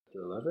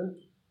chapter 11.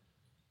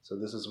 So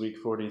this is week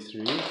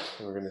 43, and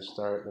we're going to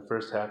start the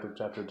first half of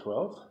chapter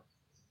 12.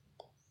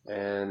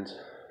 And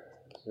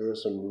there were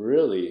some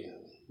really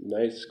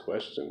nice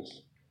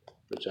questions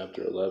for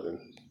chapter 11.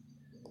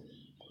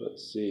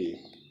 Let's see.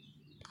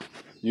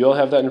 You all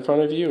have that in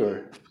front of you,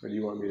 or do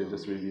you want me to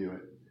just review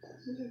it?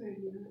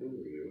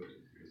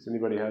 Does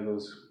anybody have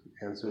those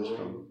answers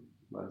from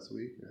last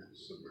week?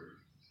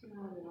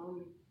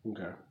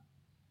 Okay.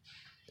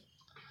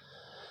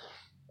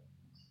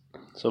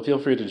 So feel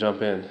free to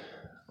jump in.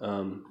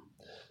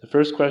 The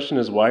first question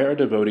is, why are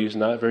devotees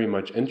not very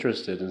much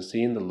interested in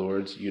seeing the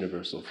Lord's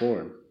universal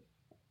form?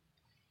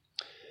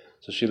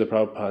 So Srila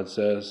Prabhupada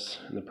says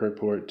in the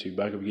purport to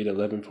Bhagavad Gita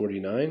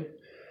 11:49,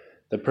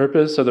 the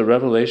purpose of the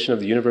revelation of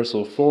the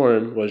universal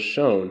form was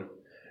shown.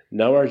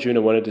 Now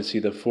Arjuna wanted to see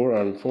the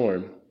four-armed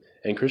form,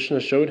 and Krishna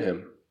showed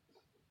him.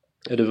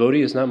 A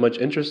devotee is not much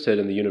interested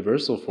in the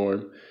universal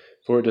form,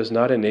 for it does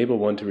not enable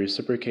one to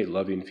reciprocate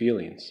loving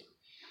feelings.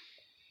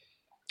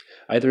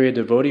 Either a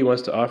devotee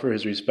wants to offer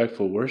his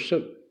worshipful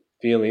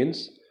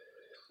feelings,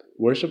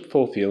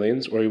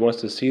 or he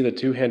wants to see the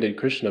two-handed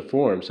Krishna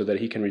form so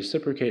that he can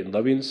reciprocate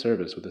loving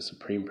service with the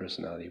Supreme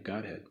Personality of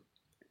Godhead.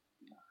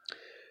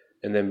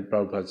 And then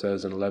Prabhupada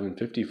says in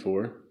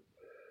 11:54,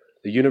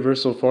 the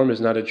universal form is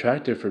not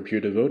attractive for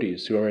pure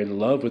devotees who are in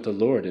love with the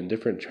Lord in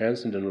different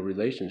transcendental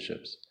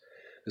relationships.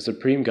 The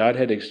Supreme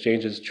Godhead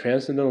exchanges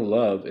transcendental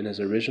love in his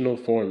original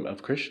form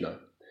of Krishna.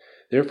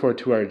 Therefore,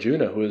 to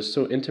Arjuna, who is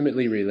so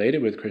intimately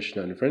related with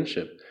Krishna in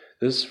friendship,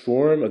 this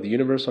form of the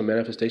universal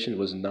manifestation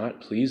was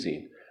not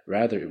pleasing,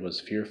 rather it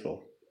was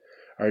fearful.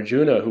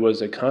 Arjuna, who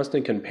was a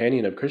constant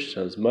companion of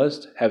Krishna's,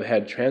 must have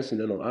had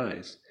transcendental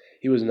eyes.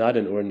 He was not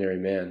an ordinary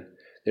man.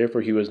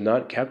 Therefore, he was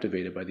not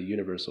captivated by the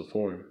universal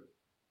form.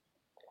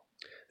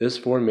 This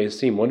form may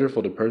seem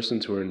wonderful to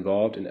persons who are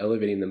involved in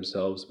elevating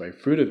themselves by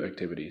fruitive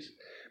activities,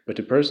 but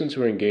to persons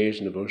who are engaged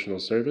in devotional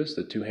service,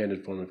 the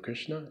two-handed form of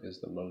Krishna is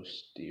the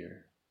most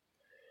dear.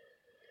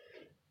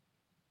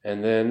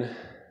 And then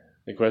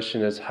the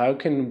question is, how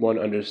can one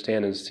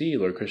understand and see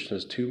Lord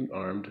Krishna's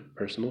two-armed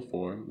personal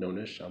form known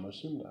as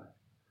Shyamasundar?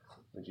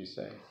 What would you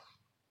say?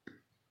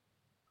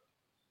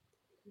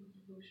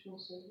 Devotional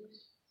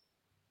service.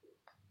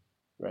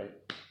 Right,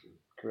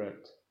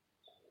 correct.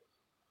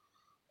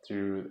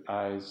 Through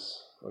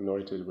eyes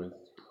anointed with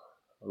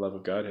the love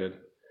of Godhead.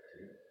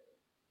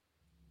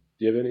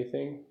 Do you have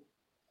anything,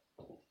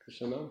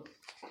 Krishna?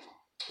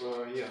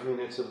 Yeah, I mean,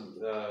 it's in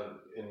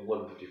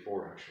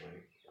 1154,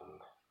 actually.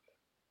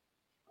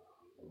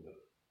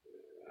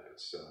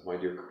 It's my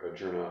dear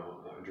Arjuna,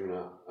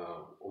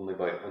 only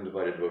by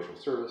undivided devotional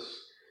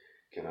service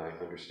can I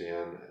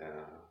understand,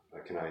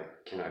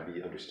 can I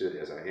be understood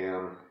as I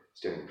am,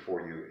 standing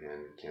before you,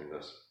 and can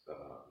thus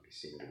be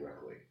seen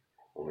directly.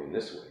 Only in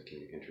this way can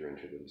you enter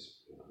into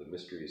the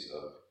mysteries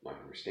of my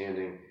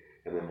understanding.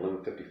 And then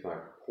 1155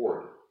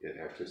 purport, it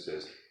actually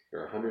says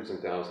there are hundreds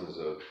and thousands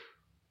of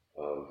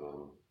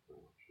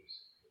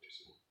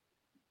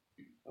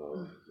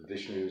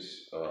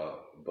Vishnus,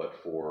 but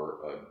for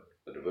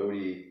a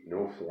devotee,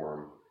 no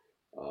form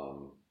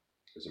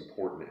is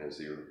important as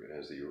the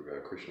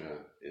Krishna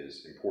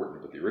is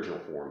important, but the original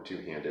form,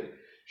 two-handed,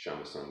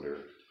 Shyamasundar,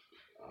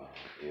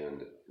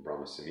 and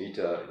Brahma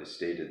Samhita, it is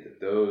stated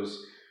that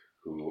those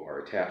who are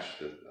attached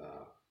to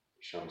the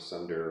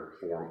Shyamasundar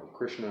form of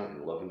Krishna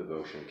in love and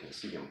devotion can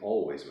see him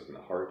always within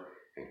the heart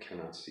and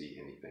cannot see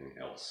anything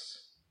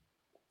else.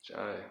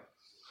 Jai.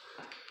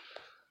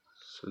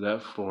 So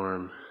that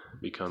form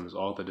becomes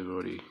all the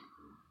devotee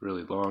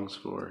really longs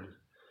for.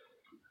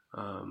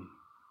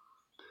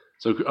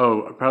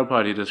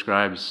 Prabhupada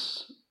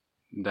describes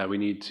that we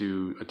need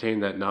to attain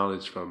that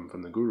knowledge from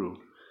the Guru.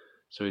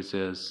 So he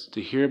says,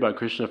 to hear about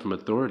Krishna from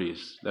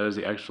authorities, that is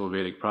the actual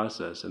Vedic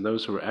process. And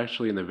those who are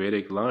actually in the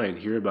Vedic line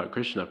hear about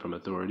Krishna from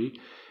authority.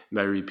 And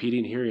by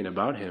repeating hearing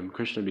about him,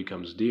 Krishna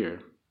becomes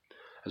dear.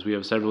 As we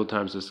have several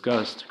times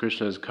discussed,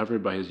 Krishna is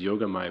covered by his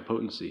Yogamaya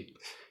potency.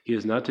 He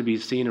is not to be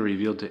seen or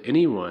revealed to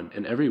anyone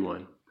and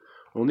everyone.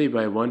 Only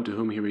by one to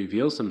whom he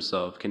reveals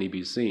himself can he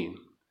be seen.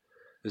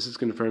 This is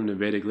confirmed in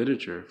Vedic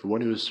literature. For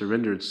one who has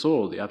surrendered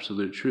soul, the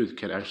absolute truth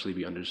can actually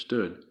be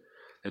understood.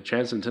 The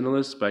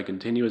transcendentalists, by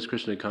continuous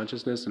Krishna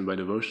consciousness and by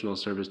devotional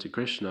service to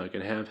Krishna,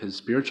 can have his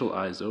spiritual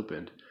eyes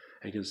opened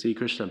and can see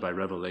Krishna by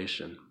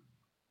revelation.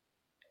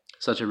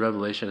 Such a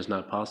revelation is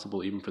not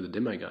possible even for the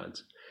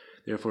demigods.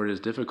 Therefore, it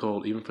is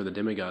difficult even for the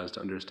demigods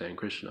to understand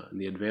Krishna,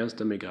 and the advanced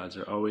demigods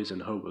are always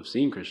in hope of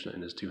seeing Krishna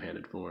in his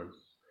two-handed form.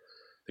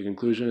 The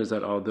conclusion is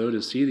that although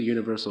to see the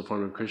universal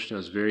form of Krishna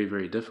is very,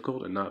 very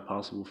difficult and not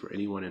possible for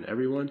anyone and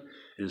everyone,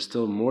 it is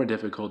still more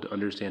difficult to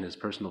understand his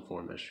personal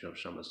form as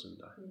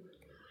Shyamasundar.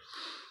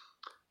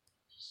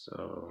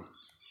 So,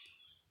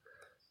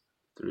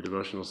 through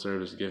devotional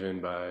service given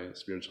by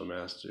spiritual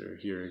master,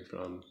 hearing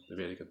from the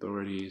Vedic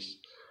authorities,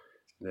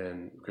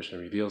 then Krishna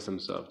reveals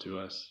himself to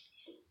us.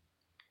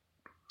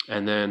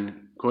 And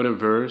then quote a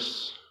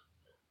verse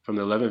from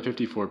the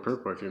 1154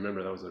 purport. If you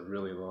remember, that was a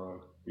really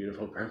long,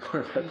 beautiful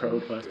purport by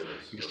Prabhupada,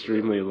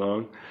 extremely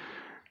long.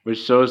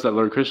 which shows that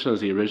Lord Krishna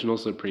is the original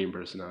Supreme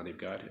Personality of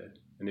Godhead.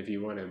 And if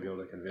you want to be able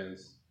to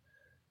convince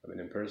an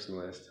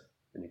impersonalist,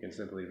 then you can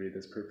simply read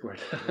this purport.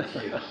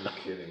 Yeah, no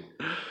kidding.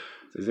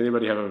 So does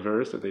anybody have a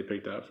verse that they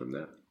picked out from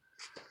that?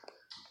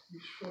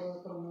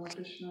 Ishvara Parama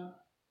Krishna.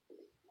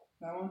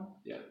 That one?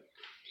 Yeah.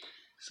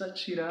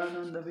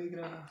 Satchidananda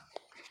Vigraha.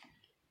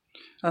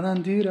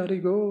 Anandira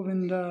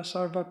Govinda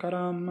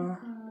Sarvakaram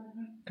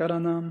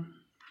Karanam.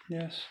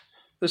 Yes.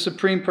 The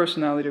Supreme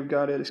Personality of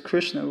Godhead is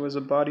Krishna, who is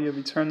a body of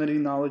eternity,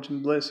 knowledge,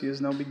 and bliss. He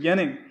has no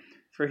beginning,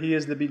 for he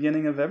is the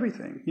beginning of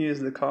everything. He is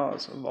the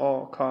cause of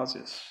all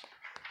causes.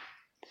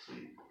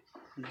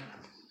 Yeah.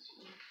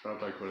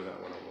 Prabhupada quoted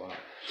that one a lot.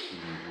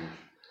 Mm-hmm.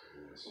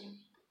 Yes.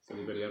 Does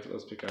anybody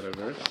else pick out a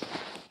verse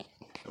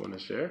I want to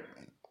share?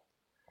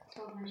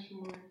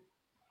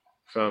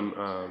 From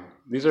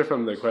these are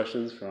from the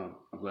questions from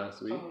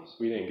last week.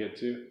 We didn't get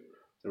to,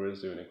 so we're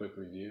just doing a quick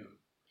review.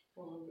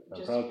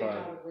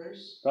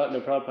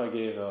 Prabhupada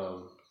gave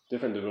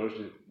different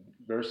devotion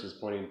verses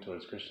pointing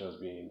towards Krishna as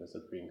being the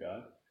Supreme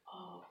God.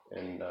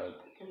 And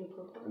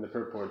in the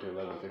purport to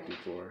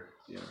 1154.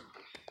 Yeah.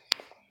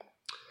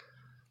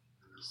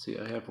 See,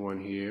 I have one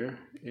here.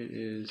 It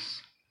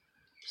is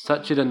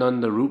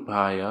Satchidananda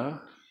Rupaya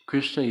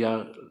Krishna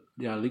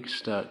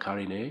Yalikshta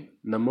Karine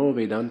Namo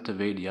Vedanta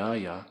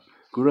Vedyaya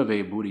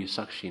Gurave Buddhi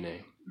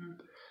Sakshine.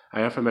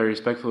 I offer my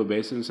respectful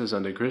obeisances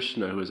unto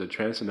Krishna, who is a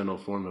transcendental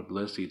form of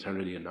bliss,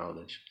 eternity, and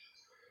knowledge.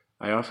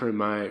 I offer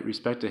my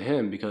respect to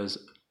him because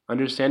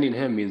understanding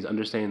him means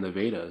understanding the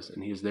Vedas,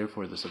 and he is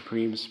therefore the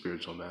supreme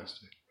spiritual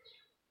master.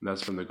 And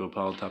that's from the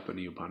Gopal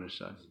Tapani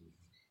Upanishad.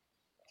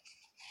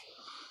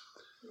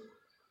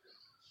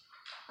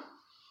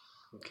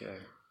 Okay.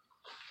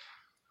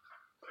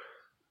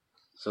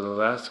 So the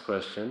last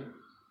question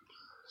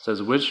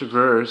says, which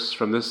verse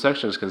from this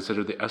section is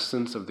considered the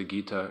essence of the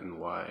Gita and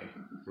why?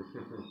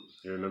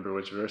 You remember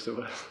which verse it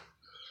was?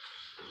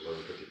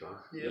 1155.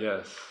 Yep.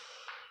 Yes.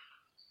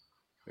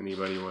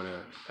 Anybody want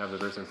to have the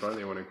verse in front?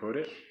 They want to quote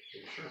it?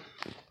 Sure.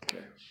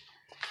 Okay.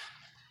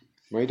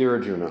 My dear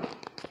Arjuna,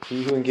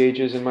 he who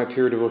engages in my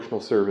pure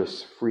devotional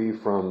service, free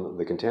from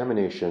the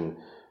contamination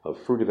of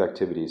fruitive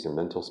activities and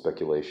mental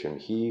speculation,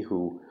 he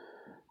who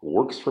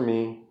works for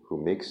me, who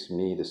makes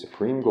me the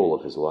supreme goal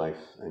of his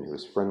life, and who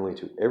is friendly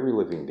to every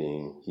living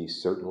being, he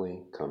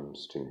certainly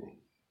comes to me.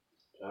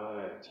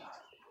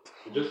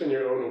 Just in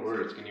your own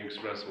words, can you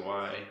express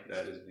why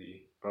that is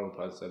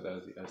Prabhupada said that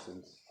is the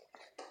essence?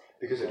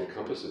 Because it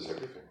encompasses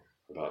everything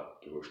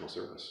about devotional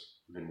service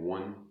in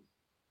one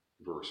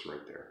verse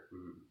right there.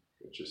 Mm-hmm.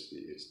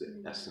 It's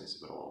the essence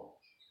of it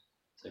all.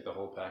 It's like the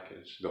whole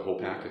package. The whole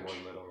package.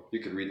 One little... You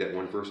could read that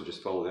one verse and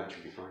just follow that,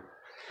 you'll be fine.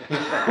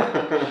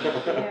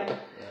 Yeah.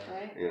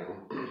 Right? You know.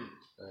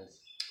 Nice.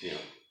 Yeah.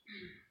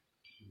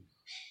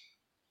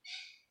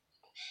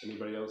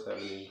 Anybody else have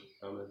any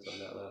comments on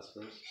that last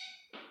verse?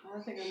 I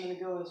don't think I'm going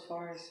to go as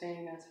far as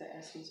saying that's the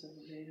essence of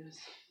the Vedas.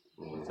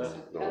 What's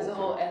that? That's the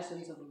whole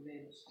essence of the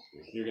Vedas.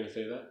 You're going to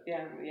say that?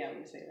 Yeah,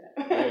 we say that.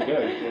 Yeah,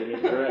 good. You're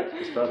correct.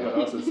 Because Prabhupada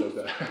also said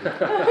that.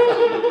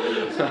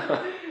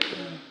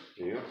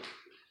 Yeah.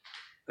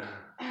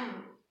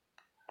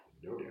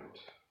 No doubt.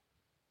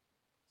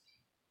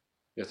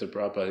 Yes, so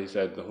Prabhupada, he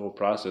said the whole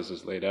process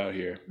is laid out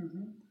here.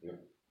 Mm-hmm. Yep.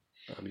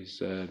 He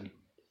said,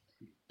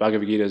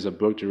 Bhagavad Gita is a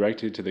book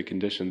directed to the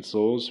conditioned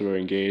souls who are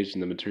engaged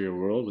in the material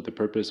world with the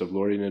purpose of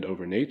lording it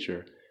over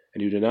nature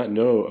and who do not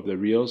know of the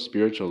real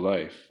spiritual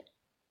life.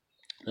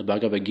 The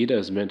Bhagavad Gita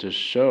is meant to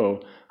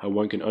show how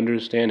one can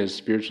understand his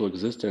spiritual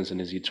existence and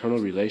his eternal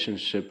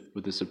relationship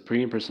with the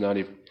Supreme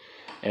Personality,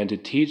 and to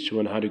teach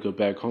one how to go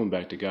back home,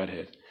 back to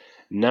Godhead.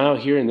 Now,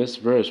 here in this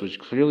verse, which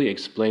clearly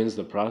explains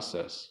the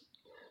process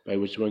by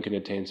which one can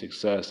attain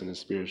success in his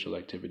spiritual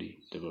activity,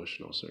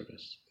 devotional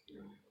service.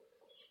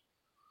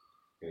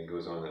 And he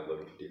goes on in that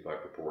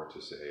 1155 purport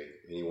to say,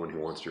 anyone who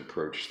wants to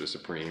approach the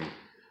supreme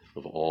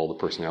of all the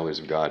personalities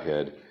of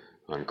Godhead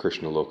on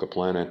Krishna-loka's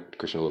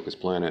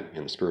planet,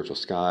 in the spiritual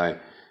sky,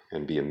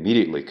 and be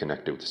immediately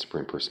connected with the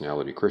Supreme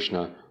Personality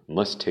Krishna,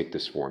 must take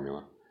this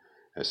formula,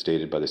 as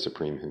stated by the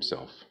Supreme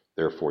himself.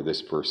 Therefore,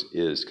 this verse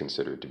is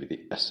considered to be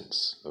the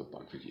essence of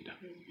Bhagavad Gita.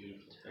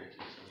 Beautiful. Thank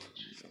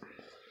you so much.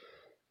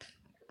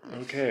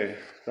 Okay.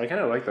 I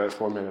kind of like that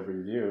format of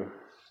review.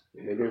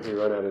 Maybe if we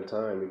run out of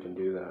time, we can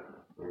do that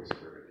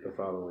the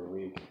following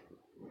week.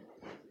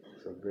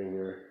 So bring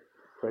your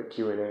quick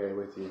Q&A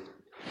with you.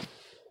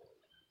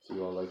 So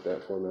you all like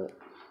that format.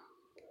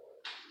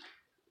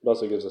 It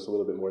also gives us a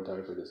little bit more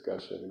time for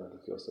discussion, not to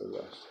feel so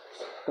rushed.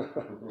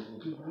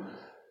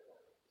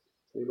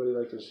 Anybody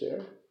like to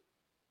share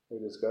a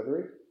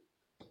discovery?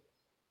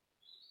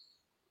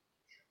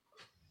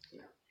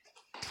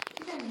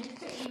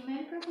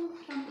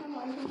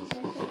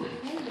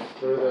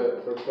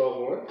 For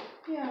 12-1?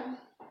 Yeah.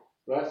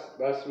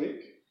 Last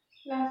week?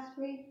 Last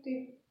week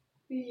did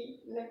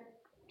we like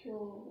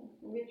to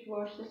which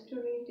verses to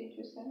read? Did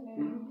you send me?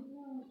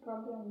 No,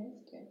 probably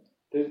missed it.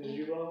 Did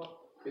you all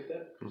get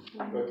that?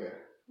 Okay.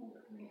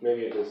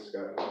 Maybe it just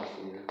got lost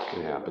in your...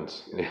 It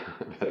happens. Yeah,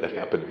 that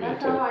happened to me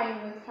That's too. how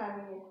I was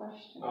having a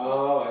question.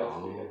 Oh, I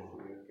see.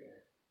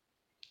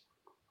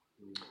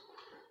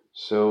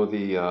 So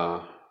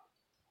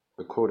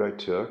the quote I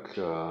took,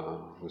 the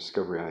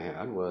discovery I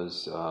had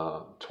was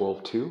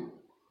 12.2.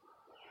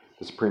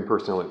 The Supreme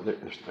Personality,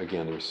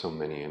 again, there's so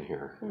many in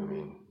here. I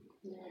mean,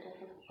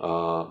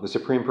 the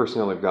Supreme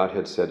Personality of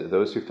Godhead said,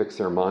 "Those who fix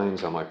their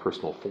minds on my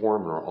personal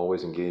form and are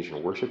always engaged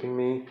in worshiping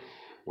me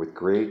with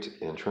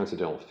great and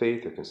transcendental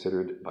faith are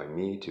considered by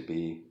me to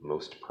be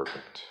most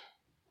perfect."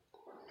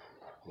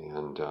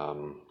 And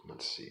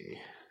let's see.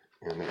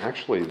 And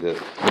actually,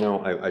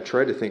 I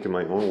tried to think in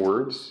my own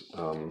words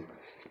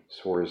as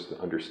far as the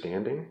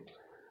understanding,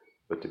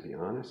 but to be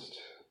honest,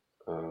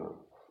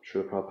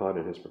 Srila Prabhupada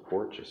in his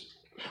purport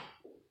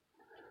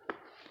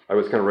I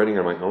was kind of writing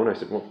on my own. I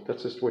said, well,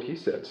 that's just what he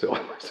said, so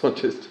I'll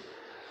just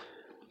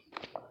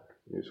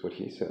use what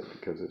he said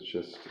because it's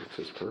just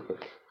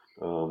perfect.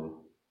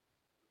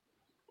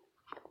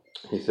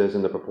 He says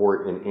in the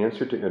purport, in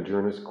answer to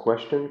Arjuna's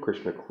question,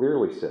 Krishna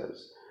clearly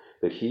says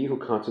that he who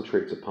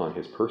concentrates upon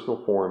his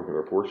personal form,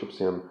 who worships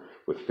him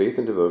with faith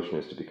and devotion,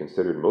 is to be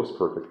considered most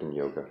perfect in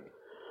yoga.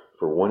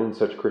 For one in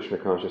such Krishna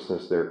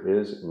consciousness, there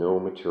is no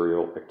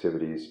material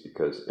activities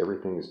because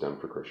everything is done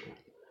for Krishna.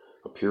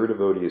 A pure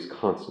devotee is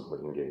constantly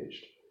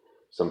engaged.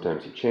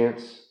 Sometimes he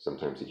chants,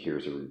 sometimes he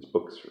hears or reads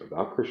books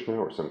about Krishna,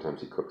 or sometimes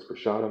he cooks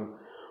prasadam,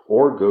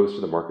 or goes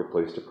to the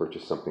marketplace to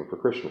purchase something for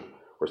Krishna,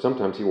 or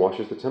sometimes he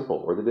washes the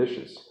temple or the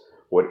dishes.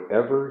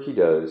 Whatever he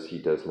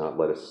does not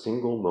let a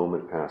single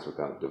moment pass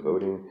without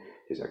devoting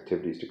his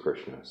activities to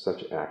Krishna.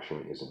 Such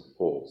action is in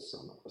full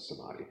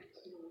samadhi.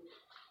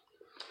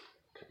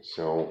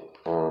 So,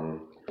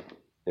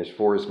 as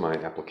far as my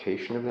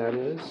application of that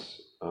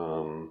is,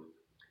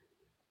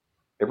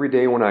 every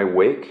day when I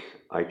wake,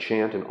 I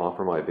chant and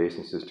offer my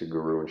obeisances to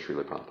Guru and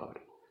Srila Prabhupada.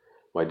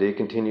 My day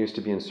continues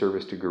to be in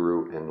service to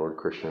Guru and Lord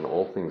Krishna in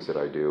all things that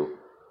I do,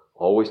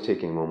 always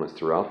taking moments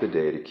throughout the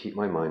day to keep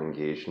my mind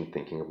engaged in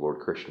thinking of Lord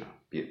Krishna,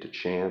 be it to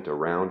chant a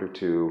round or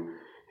two,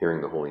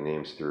 hearing the holy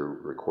names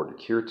through recorded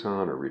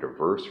kirtan, or read a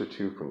verse or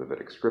two from the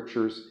Vedic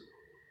scriptures.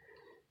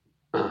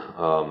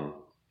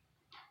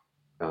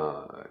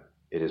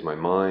 It is my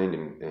mind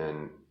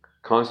and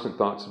constant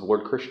thoughts of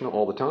Lord Krishna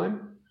all the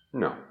time?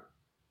 No.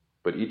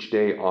 But each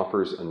day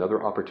offers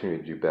another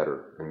opportunity to do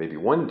better, and maybe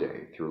one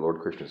day, through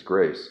Lord Krishna's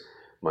grace,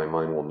 my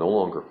mind will no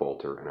longer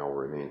falter, and I will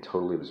remain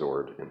totally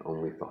absorbed in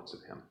only thoughts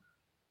of him.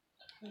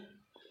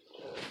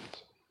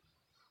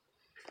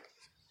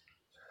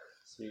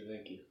 Sweet,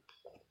 thank you.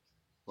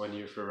 1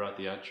 year for Rath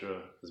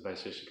Yatra, this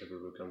Vaisheshika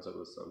Prabhu comes up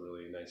with some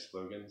really nice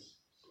slogans.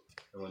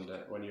 And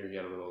 1 year he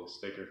had a little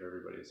sticker for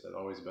everybody that said,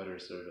 "Always better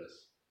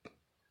service."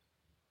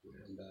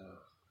 And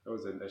that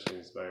was actually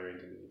inspiring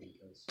to me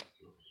because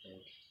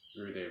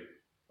Gurudev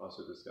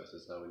also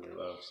discusses how when you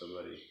love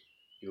somebody,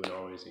 you would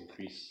always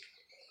increase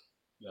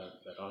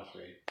that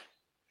offering.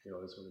 You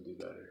always want to do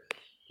better.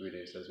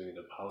 Gurudev says we need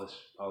to polish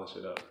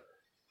it up,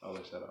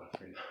 polish that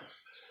offering.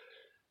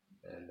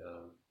 And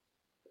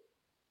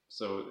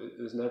so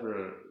there's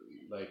never,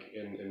 like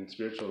in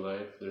spiritual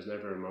life, there's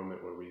never a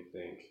moment where we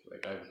think,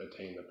 like, I've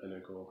attained the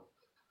pinnacle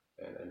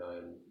and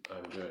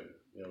I'm good.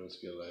 You always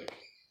feel like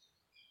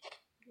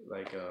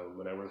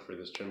when I worked for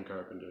this trim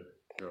carpenter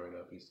growing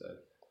up, he said,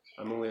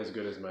 "I'm only as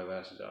good as my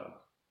last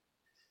job."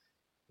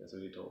 That's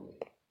what he told me.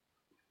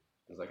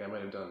 It's like I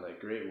might have done like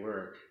great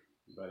work,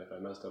 but if I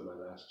messed up my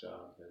last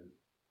job, then,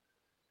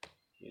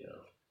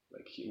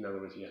 like, in other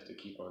words, you have to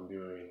keep on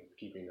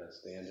keeping that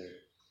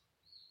standard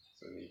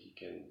so that you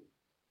can,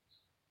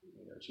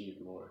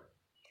 achieve more.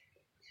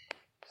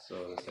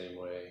 So in the same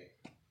way,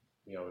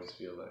 we always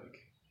feel like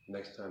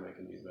next time I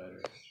can do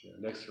better.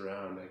 Next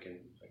round I can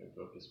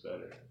focus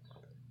better.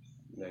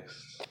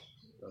 Next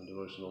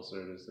devotional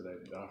service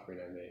offering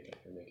I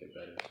can make it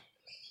better.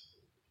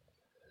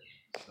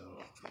 So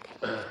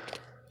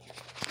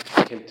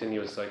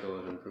continuous cycle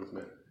of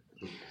improvement.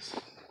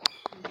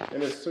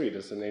 And it's sweet.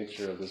 It's the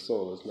nature of the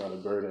soul. It's not a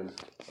burden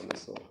on the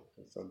soul.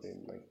 It's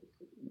something like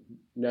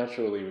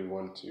naturally we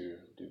want to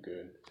do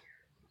good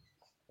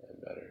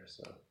and better.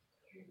 So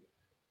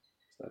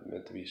it's not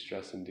meant to be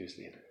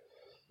stress-inducing.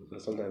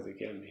 But sometimes it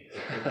can be.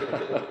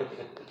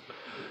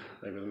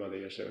 Like with Mother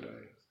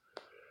Yashoda.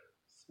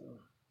 So,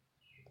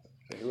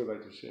 who would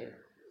like to share?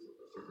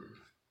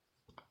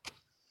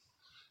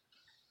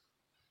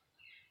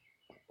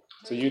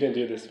 So you didn't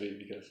do this week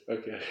because,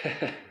 okay.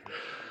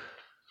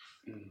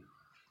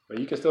 But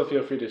you can still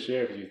feel free to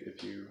share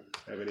if you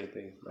have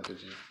anything,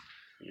 messages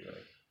you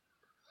like.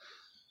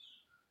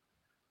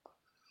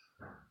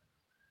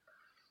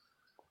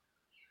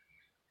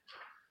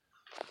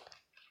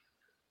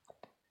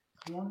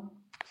 Come on.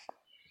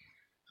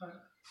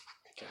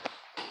 Okay.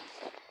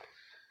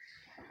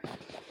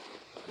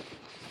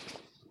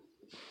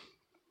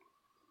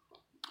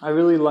 I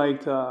really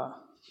liked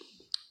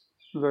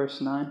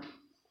verse 9.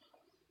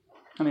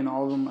 I mean,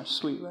 all of them are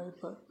sweet, right?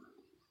 But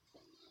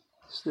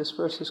this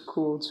verse is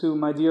cool too.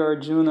 "My dear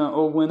Arjuna,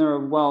 O winner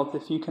of wealth,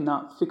 if you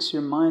cannot fix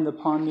your mind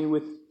upon me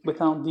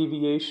without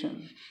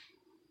deviation,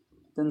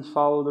 then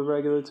follow the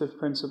regulative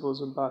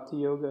principles of Bhakti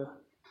Yoga.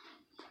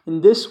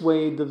 In this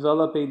way,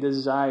 develop a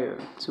desire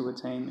to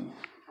attain me."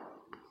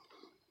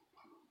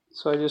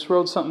 So I just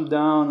wrote something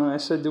down and I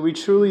said, do we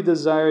truly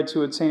desire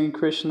to attain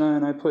Krishna?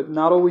 And I put,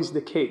 not always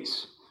the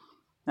case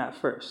at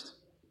first.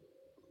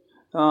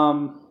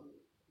 Because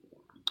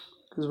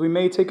we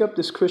may take up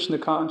this Krishna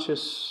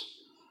conscious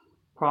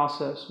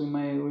process. We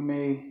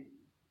may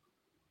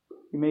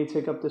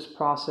take up this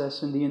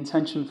process, and the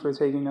intention for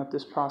taking up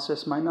this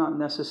process might not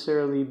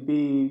necessarily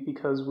be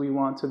because we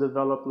want to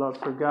develop love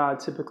for God.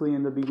 Typically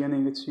in the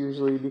beginning, it's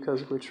usually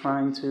because we're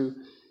trying to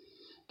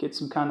get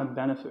some kind of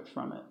benefit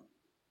from it.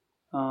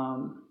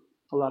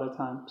 A lot of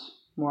times,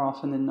 more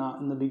often than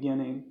not in the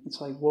beginning, it's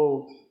like,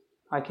 whoa,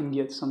 I can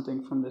get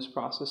something from this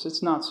process.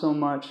 It's not so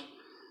much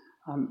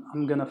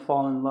I'm going to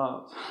fall in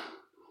love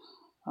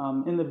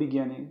in the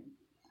beginning.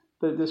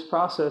 But this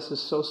process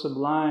is so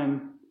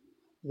sublime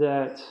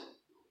that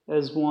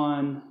as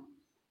one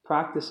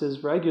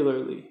practices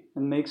regularly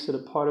and makes it a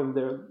part of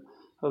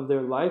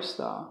their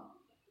lifestyle,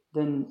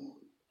 then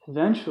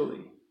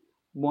eventually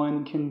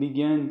one can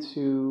begin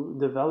to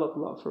develop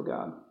love for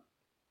God.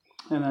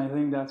 And I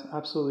think that's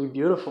absolutely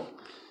beautiful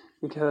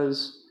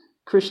because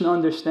Krishna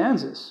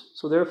understands this.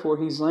 So therefore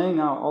he's laying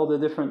out all the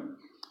different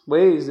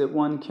ways that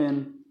one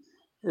can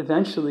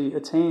eventually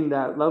attain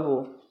that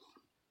level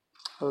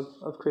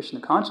of Krishna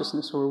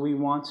consciousness, where we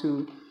want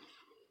to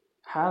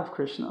have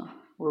Krishna,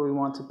 where we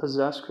want to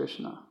possess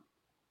Krishna.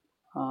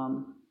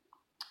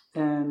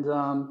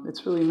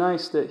 It's really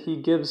nice that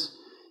he gives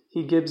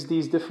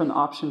these different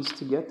options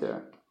to get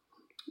there.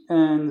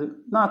 And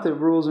not that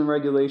rules and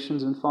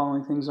regulations and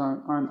following things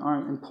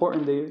aren't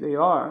important, they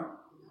are.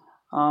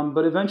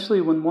 But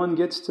eventually when one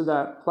gets to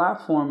that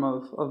platform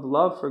of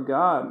love for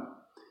God,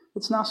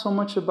 it's not so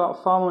much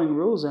about following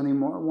rules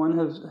anymore. One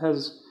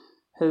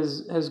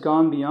has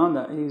gone beyond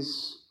that.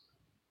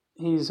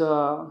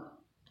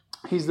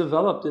 He's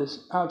developed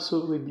this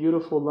absolutely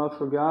beautiful love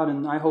for God,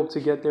 and I hope to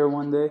get there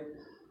one day,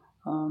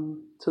 to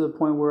the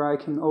point where I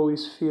can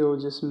always feel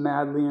just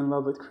madly in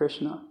love with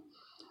Krishna.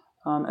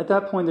 At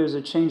that point, there's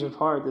a change of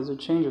heart, there's a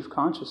change of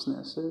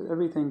consciousness.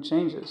 Everything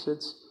changes.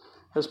 It's,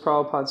 as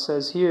Prabhupada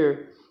says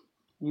here,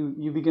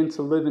 you begin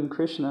to live in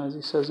Krishna, as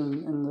he says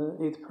in the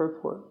 8th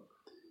purport.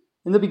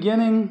 In the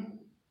beginning,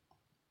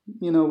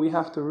 we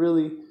have to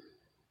really,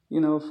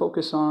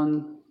 focus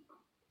on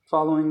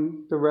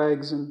following the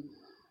regs and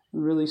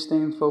really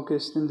staying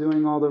focused and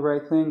doing all the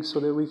right things so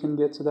that we can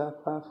get to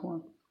that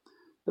platform.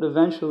 But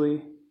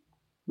eventually,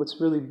 what's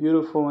really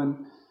beautiful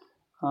and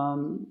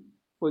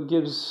what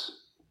gives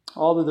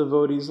all the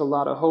devotees a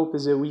lot of hope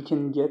is that we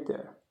can get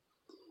there.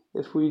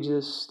 If we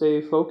just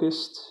stay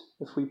focused,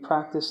 if we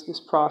practice this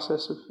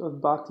process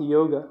of bhakti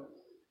yoga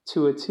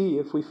to a T,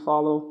 if we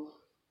follow,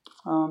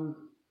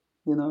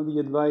 the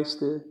advice,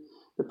 the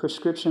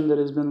prescription that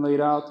has been laid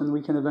out, then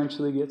we can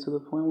eventually get to the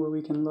point where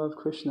we can love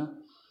Krishna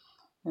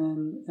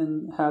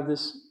and have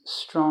this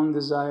strong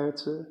desire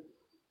to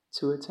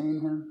attain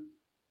Him.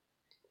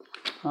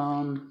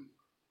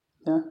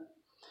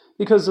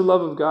 Because the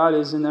love of God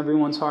is in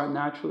everyone's heart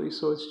naturally,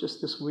 so it's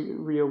just this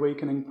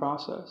reawakening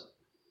process.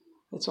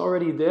 It's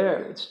already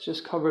there. It's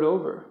just covered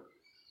over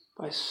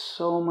by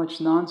so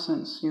much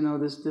nonsense.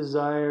 This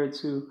desire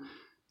to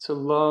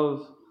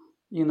love,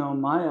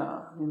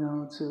 Maya,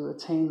 to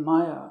attain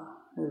Maya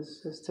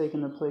has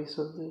taken the place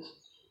of this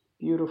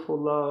beautiful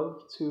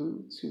love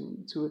to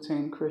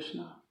attain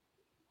Krishna.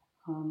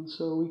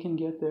 So we can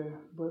get there,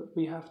 but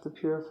we have to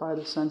purify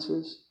the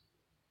senses.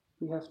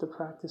 We have to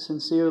practice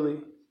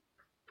sincerely.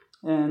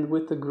 And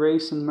with the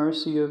grace and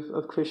mercy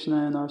of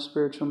Krishna and our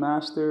spiritual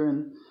master,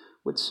 and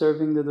with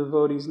serving the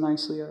devotees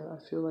nicely, I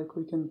feel like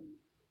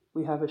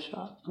we have a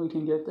shot. We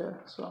can get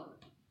there. So,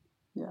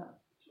 yeah.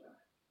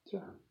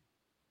 Sure.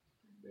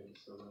 Thank you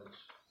so much.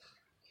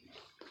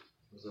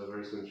 There's a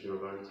verse in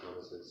Bhagavad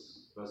Gita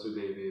says,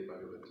 Vasudeve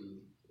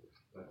Bhagavati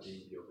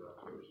Bhati Yoga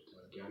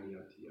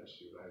Jnaniyati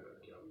Ashivaiva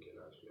Gyam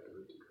Gyanashya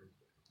Rutikam.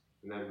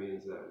 And that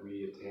means that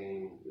we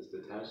attain this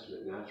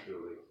detachment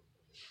naturally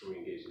when we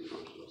engage in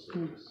devotional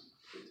service.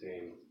 We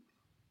attain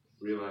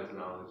realized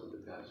knowledge and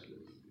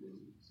detachment.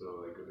 So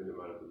like Govinda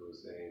Madhava was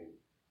saying,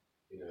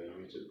 you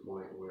reach a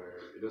point where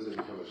it doesn't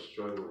become a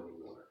struggle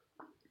anymore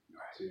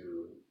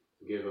to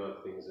give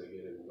up things that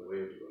get in the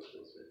way of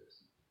devotional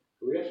service.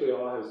 We actually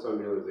all have some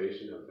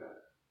realization of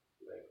that,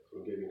 like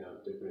from giving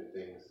up different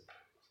things,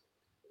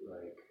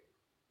 like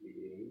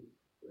eating,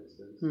 for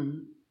instance.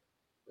 Mm-hmm.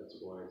 That's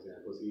one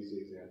example. It's an easy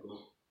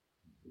example,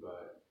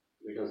 but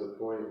there comes a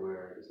point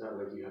where it's not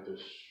like you have to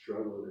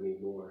struggle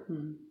anymore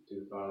to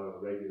follow a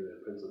regular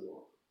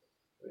principle.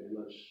 Like, I'm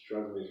not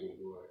struggling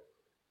anymore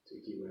to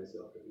keep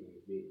myself from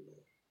eating meat.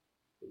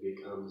 It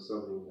becomes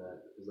something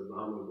that is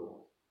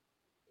abominable.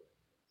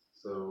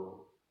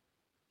 So,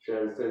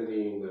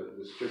 transcending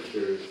the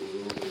strictures, the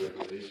rules and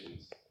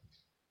regulations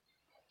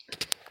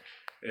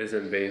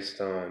isn't based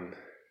on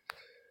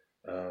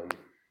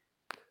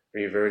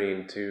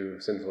reverting to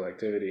sinful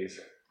activities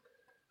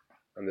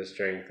on the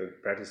strength of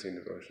practicing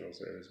devotional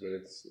service, but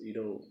it's you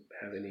don't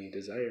have any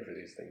desire for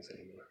these things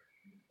anymore.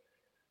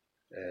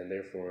 And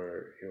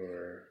therefore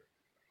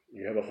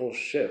you have a whole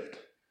shift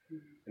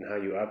in how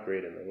you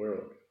operate in the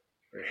world.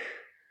 Right?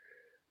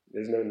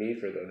 There's no need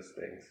for those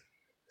things.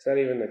 It's not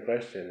even a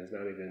question. It's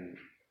not even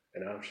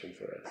an option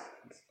for us.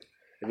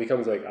 It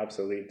becomes like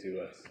obsolete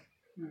to us.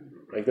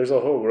 Like there's a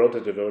whole world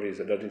of devotees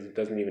that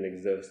doesn't even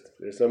exist.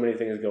 There's so many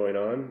things going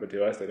on, but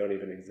to us they don't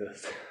even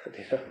exist.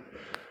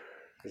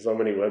 There's so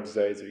many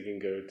websites we can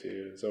go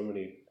to, so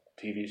many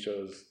TV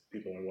shows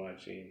people are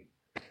watching,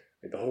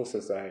 like the whole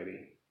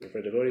society. But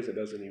for devotees, it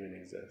doesn't even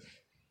exist.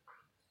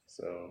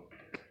 So,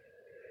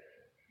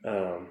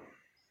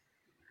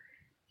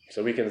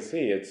 so we can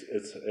see it's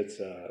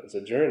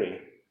a journey,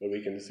 but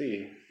we can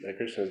see that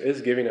Krishna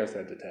is giving us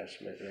that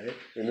detachment, right?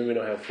 Maybe we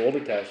don't have full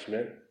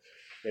detachment.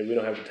 Maybe we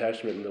don't have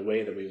detachment in the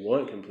way that we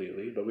want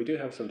completely, but we do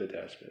have some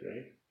detachment,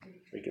 right?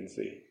 We can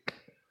see.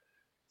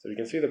 So we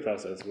can see the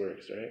process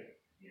works, right?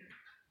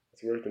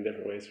 It's worked in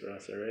different ways for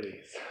us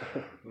already.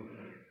 So,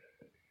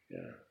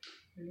 yeah.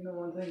 You know,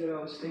 one thing that I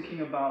was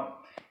thinking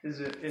about is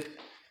that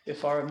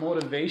if our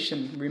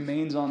motivation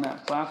remains on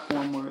that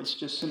platform where it's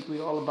just simply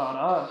all about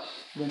us,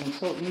 then it's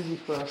so easy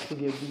for us to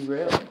get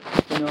derailed.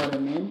 You know what I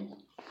mean?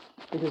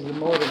 Because the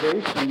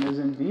motivation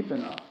isn't deep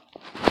enough.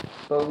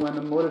 But when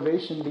the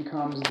motivation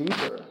becomes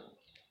deeper,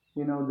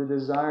 you know, the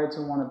desire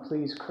to want to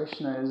please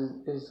Krishna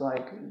is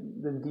like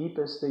the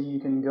deepest that you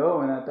can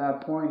go. And at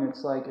that point,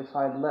 it's like if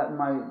I let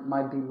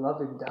my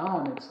beloved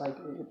down, it's like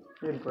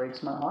it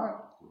breaks my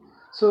heart.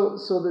 So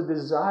the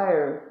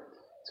desire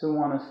to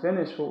want to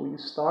finish what we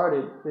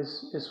started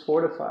is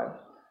fortified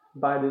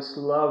by this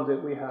love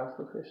that we have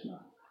for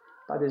Krishna,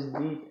 by this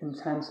deep,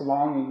 intense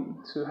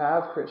longing to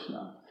have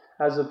Krishna,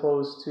 as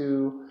opposed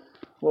to,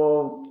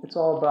 well, it's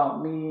all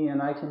about me and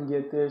I can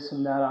get this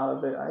and that out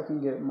of it. I can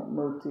get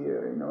mukti,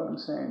 or you know what I'm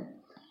saying?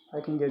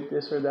 I can get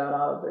this or that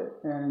out of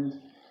it.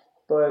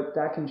 But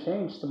that can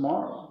change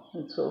tomorrow.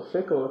 It's so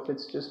fickle if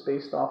it's just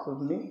based off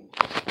of me.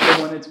 But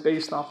when it's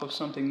based off of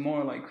something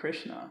more like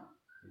Krishna,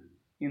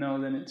 you know,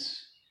 then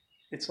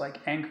it's like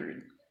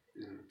anchored.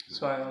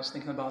 So I was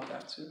thinking about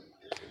that too.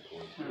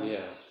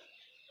 Yeah.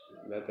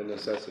 Not the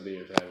necessity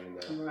of having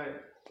that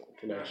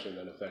connection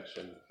and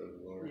affection for the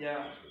Lord.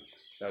 Yeah.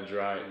 Not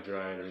dry and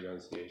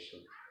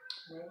renunciation.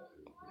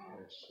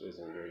 Which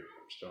isn't very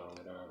strong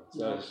at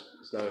all.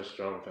 It's not a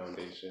strong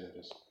foundation.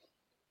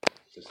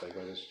 Just like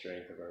by the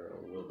strength of our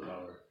own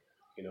willpower,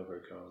 we can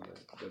overcome.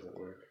 It doesn't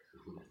work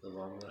in the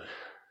long run.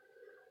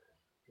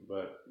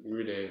 But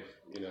Gurudev,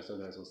 you know,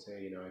 sometimes will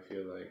say, you know, I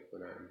feel like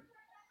when I'm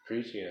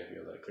preaching, I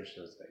feel like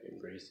Krishna's like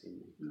embracing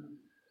me.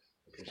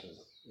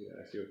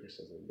 I feel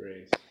Krishna's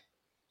embrace.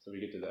 So we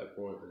get to that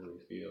point where we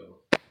feel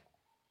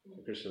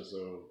Krishna's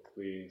so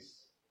pleased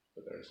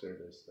with our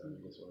service that we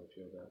just want to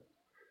feel that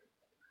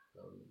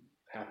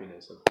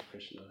happiness of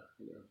Krishna,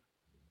 you know.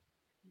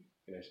 You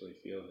can actually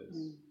feel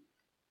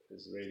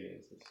his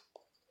radiance, his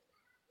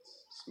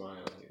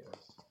smile, you know.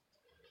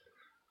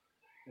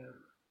 Yeah.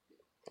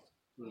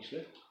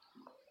 Understood?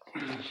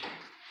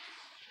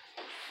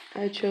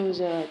 I chose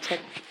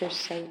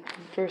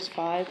verse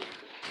 5.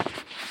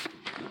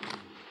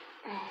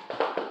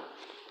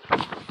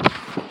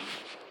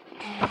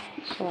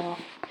 So,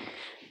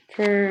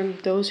 for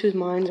those whose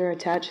minds are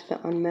attached to the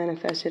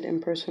unmanifested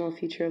impersonal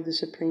feature of the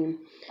Supreme,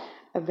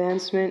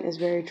 advancement is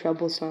very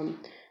troublesome.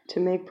 To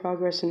make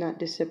progress in that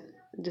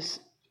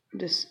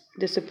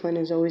discipline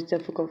is always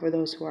difficult for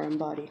those who are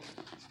embodied.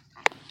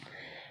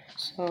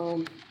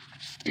 So,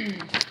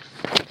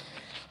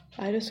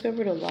 I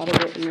discovered a lot of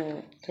it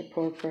in the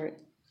purport.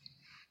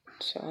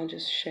 So I'll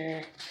just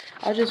read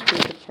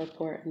the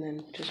purport and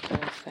then just go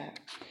with that.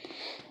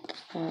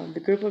 The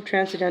group of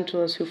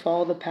transcendentalists who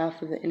follow the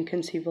path of the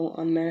inconceivable,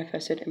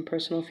 unmanifested,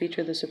 impersonal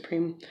feature of the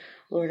Supreme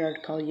Lord are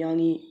called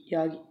yagna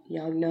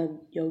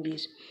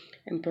yogis,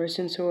 and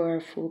persons who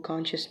are full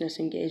consciousness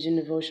engaged in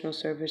devotional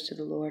service to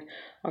the Lord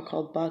are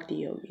called bhakti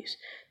yogis.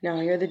 Now,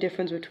 here the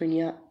difference between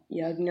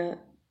yagna,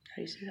 how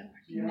do you say that word?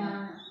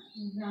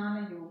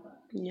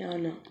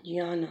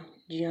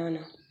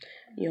 Jnana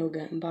yoga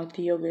and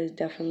bhakti yoga is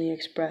definitely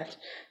expressed.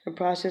 The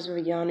process of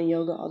jnana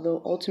yoga,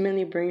 although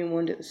ultimately bringing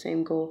one to the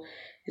same goal,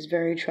 is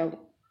very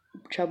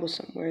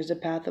troublesome, whereas the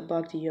path of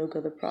bhakti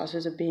yoga, the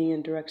process of being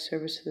in direct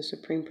service to the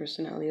Supreme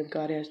Personality of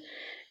Godhead,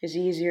 is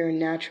easier and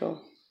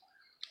natural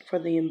for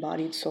the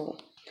embodied soul.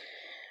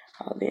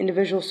 The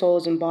individual soul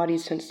is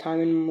embodied since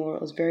time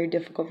immemorial. It's very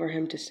difficult for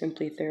him to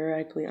simply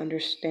theoretically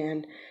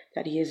understand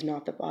that he is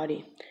not the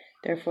body.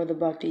 Therefore, the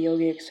bhakti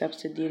yogi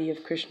accepts the deity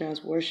of Krishna as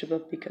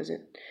worshipable because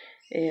it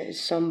is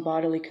some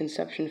bodily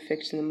conception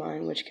fixed in the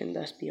mind which can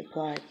thus be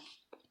applied.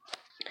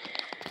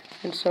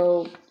 And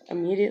so,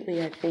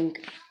 immediately I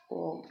think,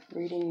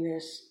 reading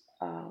this,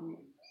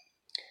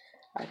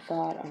 I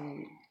thought,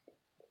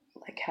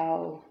 like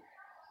how,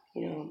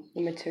 you know,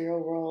 the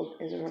material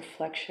world is a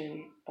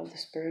reflection of the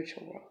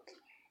spiritual world.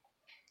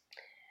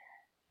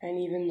 And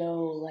even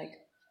though, like,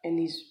 in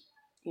these,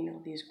 you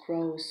know, these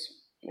gross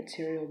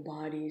material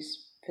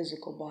bodies,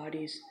 physical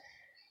bodies,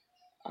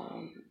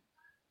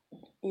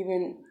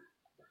 even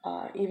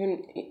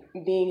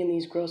being in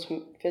these gross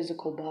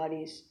physical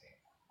bodies,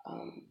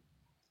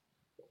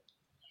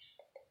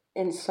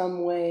 in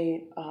some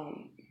way,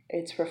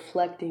 it's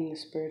reflecting the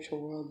spiritual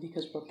world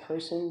because we're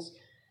persons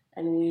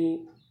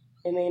and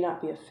it may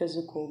not be a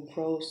physical,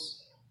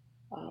 gross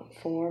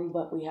form,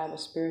 but we have a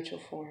spiritual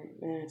form,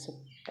 and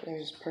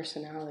there's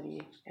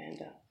personality,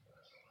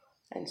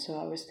 and so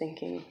I was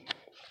thinking,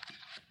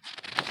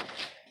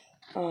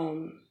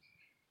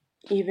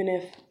 even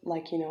if,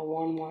 like,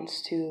 one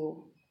wants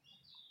to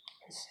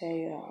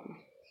say,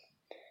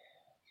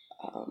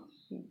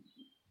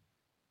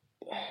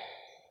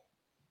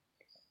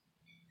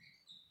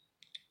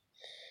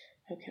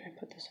 how can I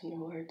put this into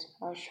words?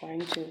 I was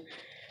trying to,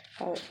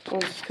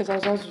 because I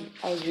was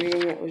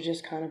reading it, it was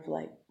just kind of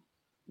like,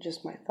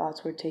 just my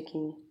thoughts were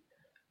taking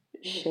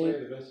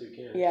shape. The best you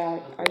can. Yeah,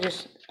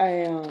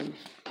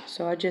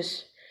 so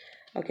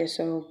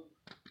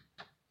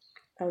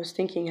I was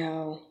thinking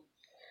how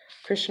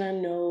Krishna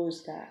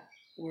knows that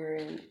we're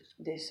in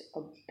this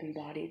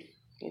embodied,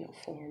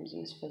 forms,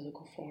 in this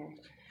physical form.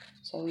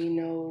 So he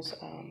knows,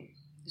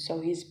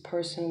 so he's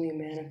personally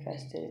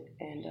manifested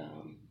and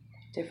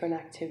different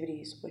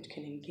activities which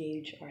can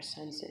engage our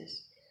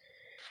senses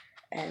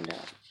and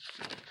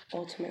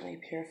ultimately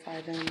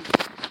purify them.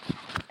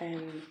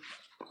 And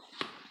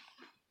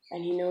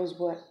he knows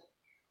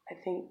I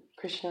think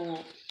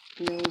Krishna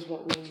knows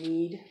what we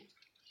need,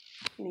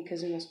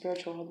 because in the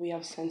spiritual world we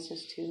have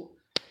senses too.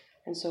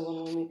 And so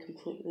when we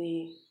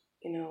completely,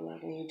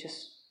 like when we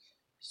just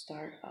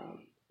start,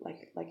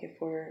 like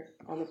if we're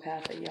on the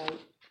path of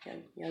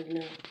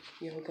yajna,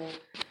 yoga,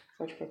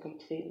 which we're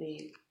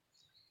completely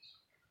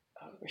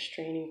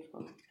restraining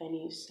from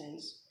any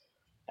sense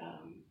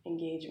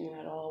engagement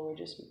at all, we're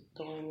just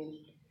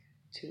going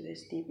into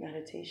this deep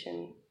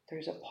meditation.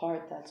 There's a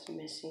part that's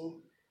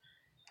missing,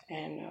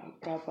 and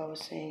Prabhupada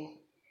was saying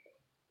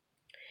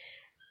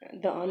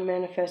the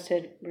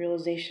unmanifested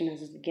realization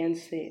is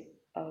against the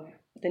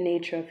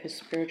nature of his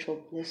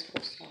spiritual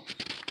blissful self.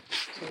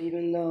 So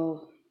even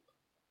though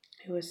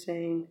it was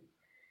saying,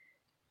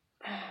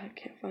 I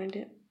can't find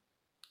it.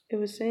 It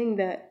was saying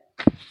that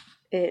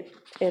it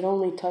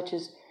only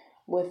touches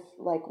with,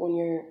 like, when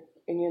you're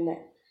in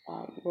that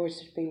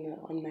worshiping the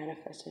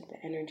unmanifested,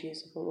 the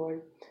energies of the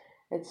Lord.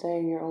 It's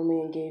saying you're only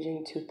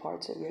engaging two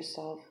parts of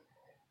yourself,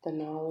 the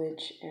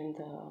knowledge and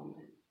the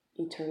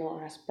eternal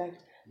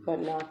aspect, but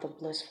not the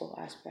blissful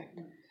aspect.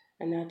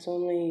 And that's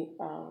only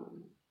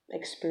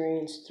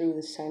experienced through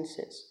the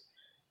senses,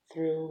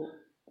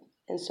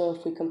 and so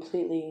if we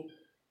completely,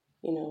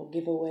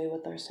 give away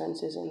with our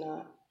senses and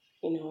not,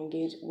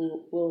 engage,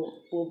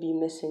 we'll be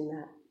missing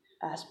that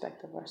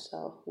aspect of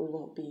ourselves. We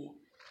won't be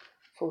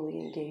fully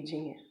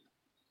engaging it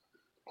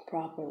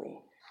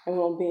properly, and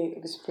we won't be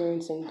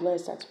experiencing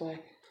bliss. That's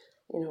why,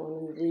 when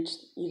we reach,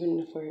 even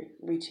if we're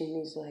reaching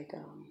these, like,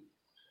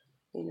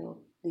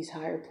 these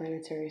higher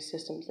planetary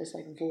systems, this,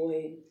 like,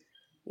 void,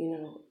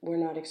 we're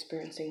not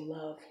experiencing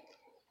love,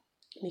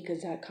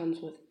 because that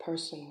comes with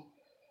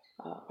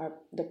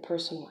the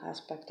personal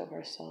aspect of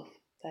ourself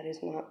that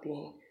is not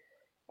being,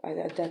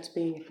 that's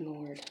being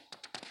ignored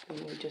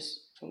when we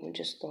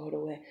just throw it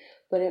away.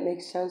 But it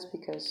makes sense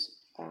because,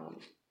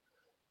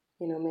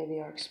 maybe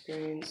our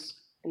experience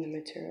in the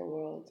material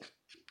world,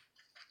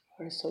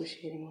 or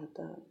associating with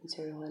the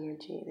material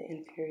energy, the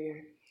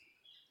inferior,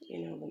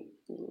 the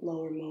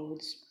lower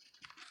modes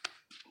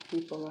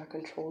people are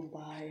controlled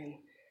by, and,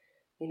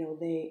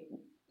 they,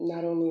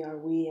 not only are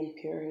we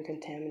impure and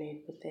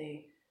contaminated, but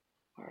they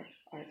are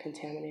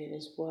contaminated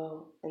as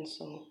well. And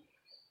so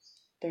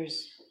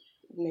there's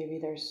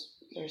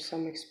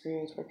some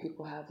experience where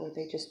people have where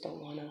they just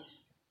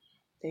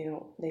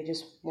they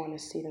just want to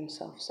see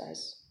themselves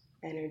as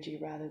energy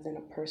rather than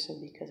a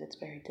person, because it's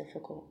very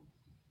difficult.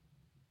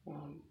 I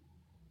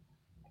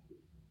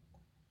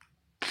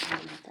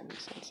don't know if that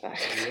makes sense.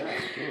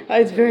 Yeah,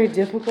 It's very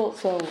difficult.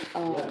 So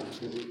because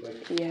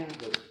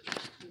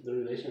the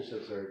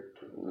relationships are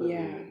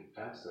completely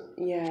absent.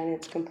 Yeah, and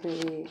it's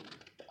completely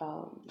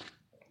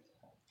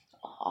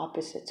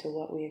opposite to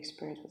what we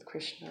experience with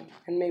Krishna.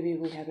 And maybe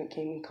we haven't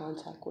came in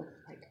contact with,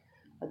 like,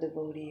 a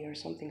devotee or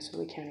something, so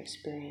we can't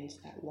experience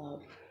that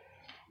love.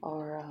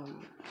 Or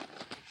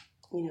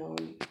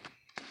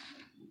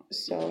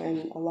so,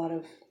 and a lot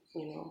of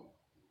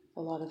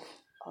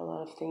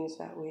things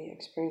that we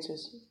experience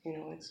is,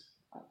 it's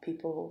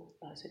people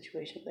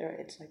situation there.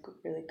 It's like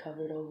really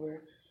covered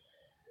over,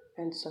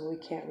 and so we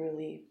can't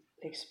really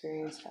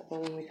experience that.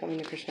 But when we come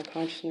into Krishna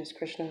consciousness,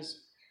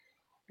 Krishna's,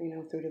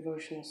 through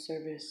devotional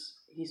service,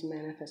 he's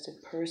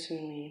manifested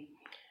personally,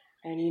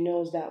 and he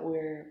knows that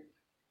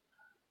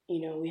he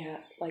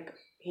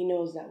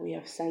knows that we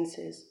have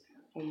senses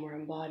when we're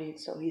embodied.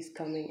 So he's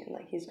coming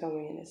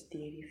in his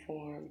deity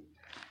form.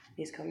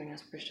 He's coming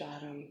as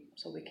prasadam,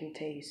 so we can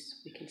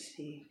taste, we can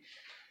see,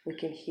 we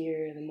can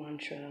hear the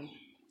mantra.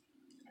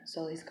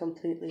 So he's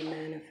completely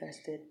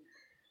manifested.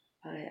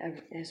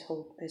 His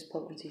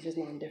potency is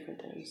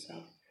non-different than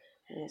himself,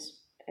 and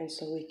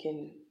so we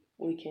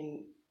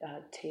can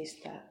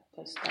taste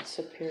that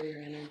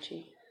superior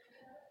energy,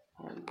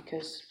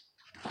 because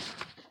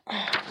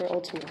we're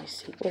ultimately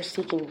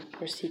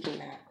seeking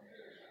that.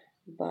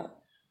 But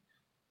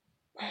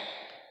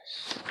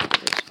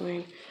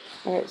explain.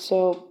 All right,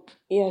 so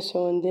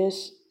in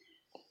this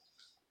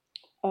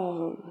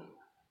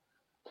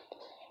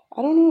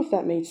I don't know if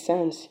that made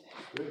sense,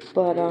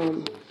 but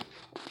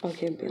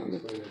okay, beyond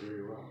the,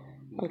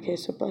 okay,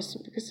 so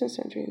blessed because it's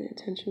centering the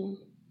attention.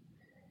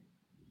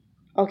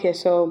 Okay,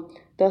 so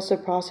thus the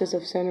process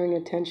of centering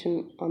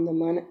attention on the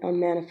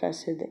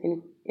unmanifested,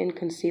 the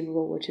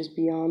inconceivable, which is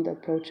beyond the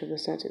approach of the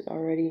senses,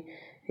 already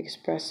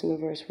expressed in the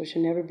verse, which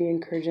should never be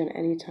encouraged at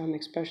any time,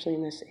 especially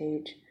in this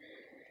age.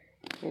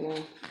 You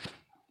know,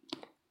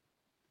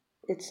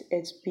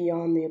 it's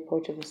beyond the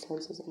approach of the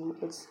senses, and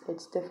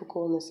it's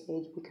difficult in this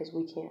age because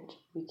we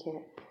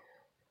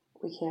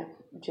can't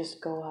just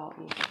go out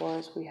and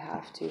explore. We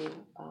have to.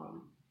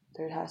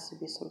 There has to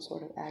be some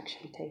sort of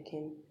action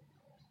taken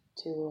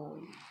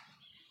to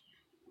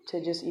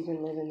just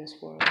even live in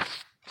this world.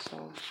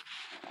 So,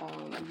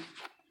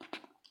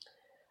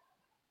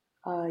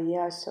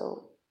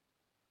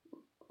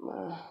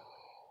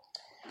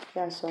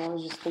 so I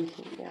was just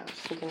thinking,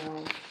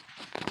 how,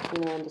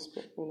 in the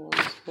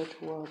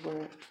spiritual world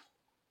where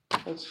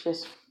it's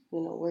just,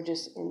 we're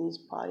just in these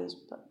bodies,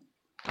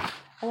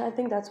 and I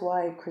think that's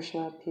why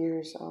Krishna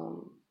appears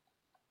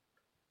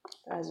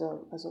as a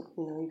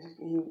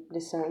he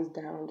descends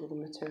down to the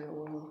material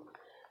world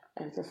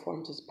and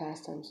performs his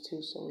pastimes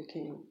too, so we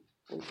can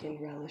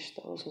relish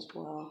those as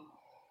well.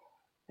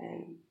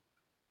 And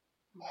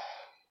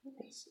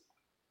it's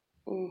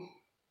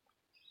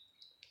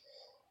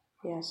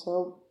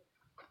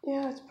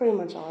it's pretty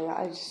much all.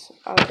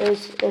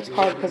 It's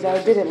hard because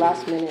I did it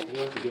last minute.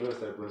 You have to give us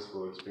that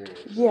blissful experience.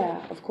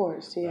 Yeah, of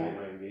course. Yeah,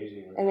 by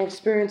engaging with and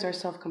experience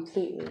ourselves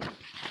completely,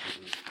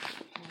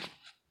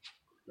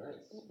 Nice.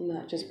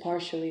 not just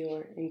partially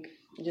or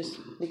just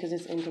because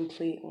it's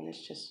incomplete when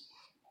it's just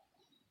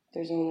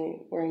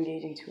we're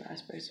engaging two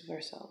aspects of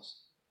ourselves.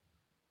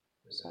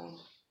 So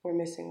we're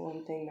missing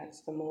one thing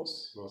that's the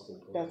most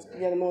important. That's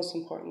the most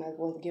important. That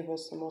will give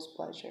us the most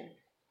pleasure.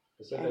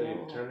 So that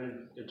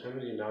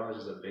eternity knowledge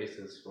is a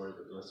basis for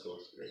the blissful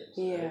experience.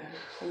 Yeah,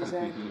 right?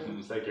 Exactly.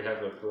 It's like you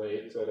have a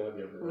plate set up,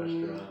 you have the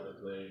restaurant, a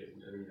plate,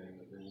 and everything,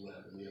 but then you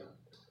have a meal.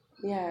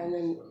 Yeah,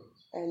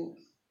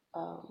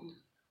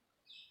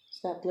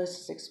 so that bliss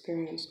is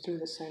experienced through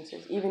the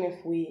senses. Even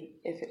if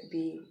it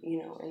be,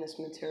 in this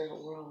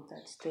material world,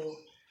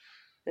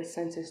 the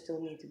senses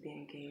still need to be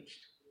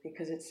engaged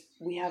because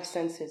we have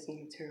senses in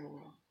the material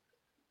world,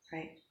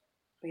 right?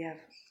 We have.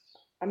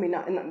 I mean,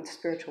 not in the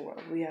spiritual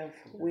world.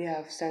 We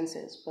have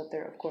senses, but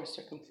they're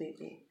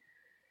completely.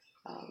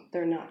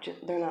 They're not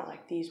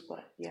like these,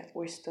 but yet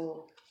we're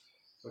still.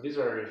 Well, these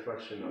are a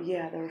reflection of.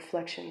 Yeah, the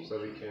reflection. So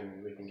we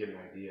can get an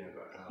idea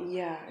about how.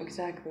 Yeah,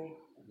 exactly.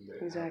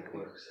 How it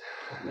works.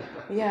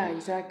 Yeah,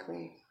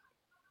 exactly.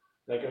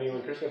 Like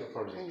when Krishna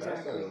performs his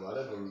pastimes, a lot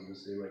of them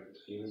seem like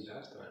human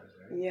pastimes,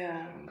 right?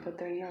 Yeah, but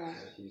they're not.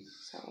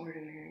 It's not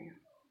ordinary.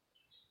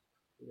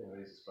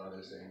 His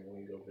father saying, "Will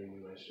you go bring me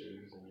my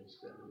shoes?" And he's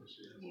grabbing the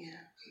shoes.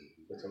 Yeah.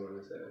 Put someone on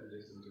his head and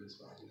gives them to his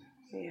father.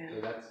 Yeah. So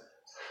that's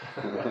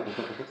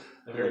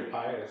a very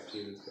pious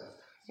human stuff.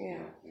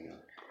 Yeah.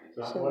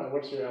 So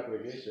what's your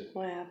application?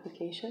 My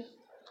application?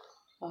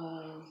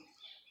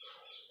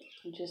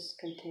 Just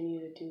continue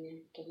to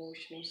do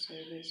devotional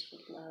service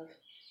with love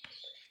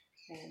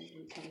and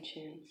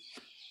intention.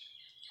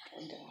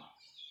 And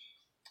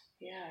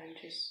and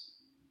just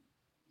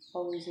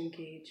always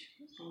engage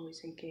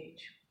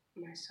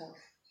myself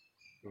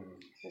in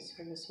the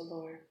service of the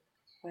Lord,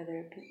 whether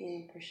it be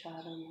eating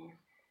prasadam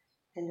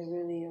and to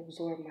really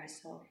absorb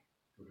myself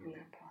in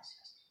that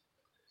process.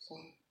 So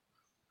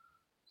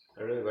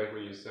I really like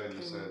what you said.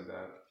 You said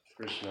that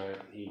Krishna,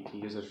 he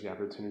gives us the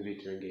opportunity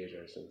to engage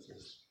our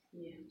senses.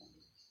 Yeah.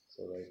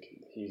 So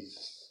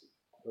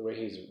the way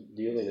he's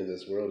dealing in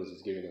this world is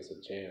he's giving us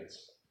a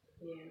chance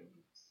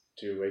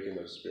to awaken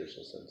those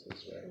spiritual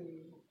senses, right?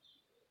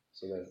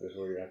 So that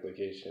before your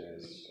application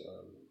is...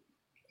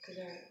 Because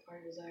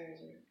our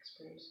desires are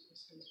experienced in the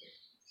senses.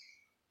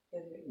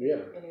 And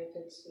if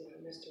it's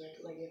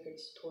misdirected, like if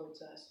it's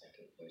towards us, like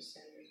if we're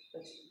centered,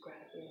 that's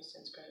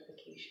sense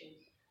gratification.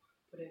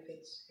 But if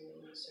it's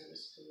in the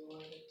service of the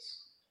Lord,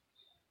 it's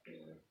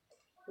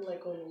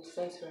like when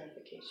sense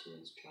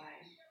gratification is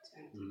dry, it's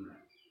empty.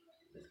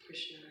 With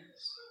Krishna,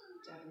 it's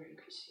ever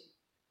increasing.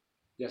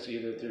 Yes,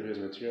 either through his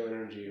material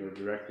energy or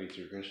directly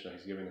through Krishna,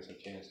 he's giving us a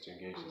chance to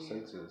engage the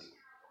senses.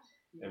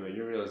 And by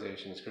your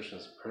realization is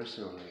Krishna's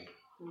personally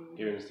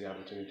giving us the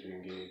opportunity to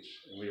engage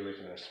and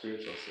reawaken our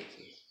spiritual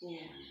senses.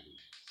 Yeah.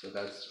 So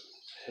that's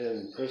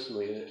him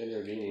personally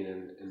intervening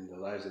in the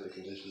lives of the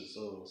conditioned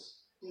souls.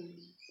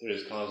 Through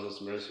his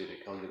causeless mercy to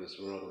come to this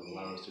world and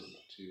allow us to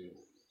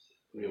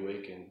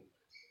reawaken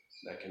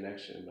that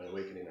connection by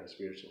awakening our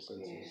spiritual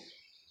senses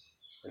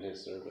in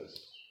his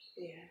service.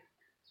 Yeah.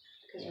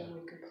 Because when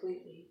we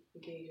completely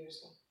engage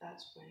ourselves,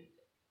 that's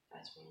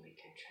when we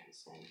can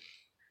transcend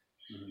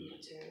the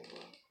material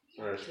world.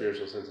 Our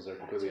spiritual senses are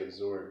completely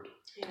absorbed.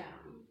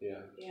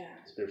 Yeah.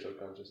 Spiritual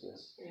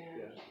consciousness.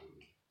 Yeah.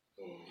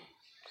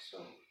 So.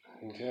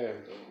 Okay.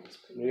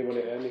 Maybe want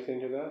to add anything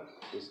to that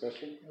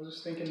discussion? I was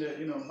just thinking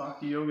that,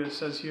 Bhakti Yoga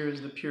says here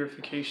is the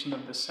purification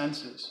of the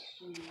senses.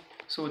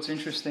 So what's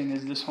interesting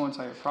is this whole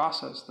entire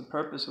process, the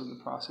purpose of the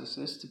process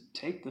is to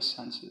take the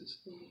senses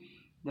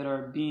that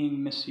are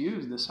being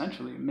misused,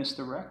 essentially,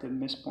 misdirected,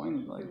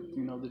 mispointed, like,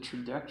 the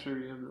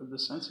trajectory of the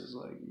senses,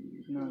 like,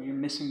 you're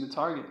missing the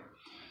target.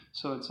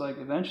 So it's like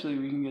eventually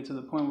we can get to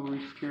the point where we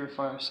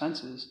purify our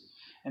senses.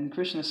 And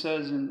Krishna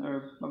says,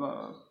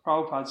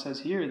 Prabhupada says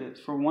here, that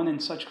for one in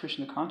such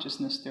Krishna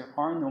consciousness, there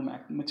are no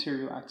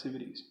material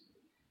activities.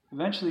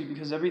 Eventually,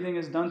 because everything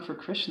is done for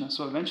Krishna,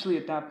 so eventually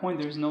at that point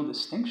there's no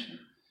distinction.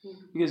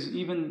 Because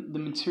even the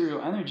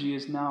material energy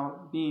is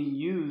now being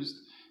used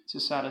to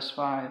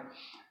satisfy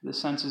the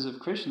senses of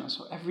Krishna.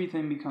 So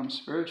everything becomes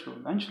spiritual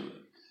eventually.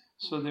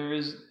 So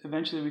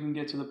eventually we can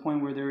get to the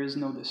point where there is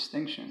no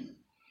distinction.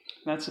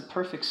 That's a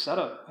perfect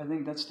setup. I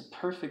think that's the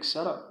perfect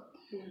setup.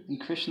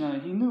 And Krishna,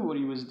 he knew what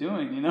he was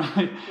doing,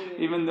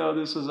 even though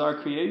this was our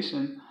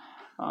creation,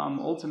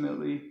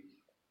 ultimately,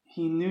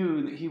 he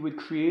knew that he would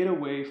create a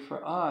way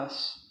for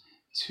us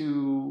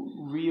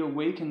to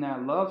reawaken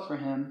that love for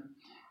him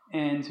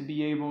and to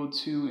be able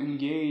to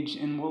engage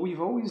in what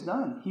we've always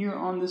done here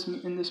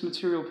in this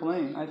material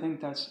plane. I think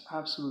that's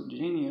absolute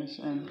genius,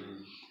 and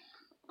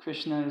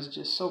Krishna is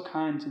just so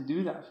kind to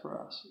do that for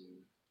us.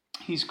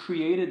 He's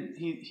created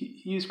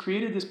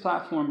this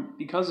platform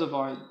because of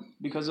our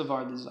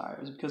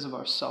desires, because of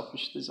our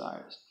selfish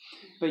desires.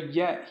 But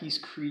yet he's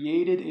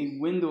created a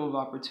window of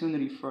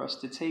opportunity for us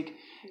to take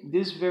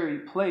this very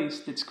place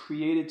that's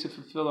created to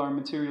fulfill our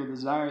material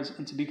desires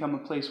and to become a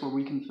place where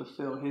we can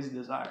fulfill his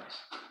desires.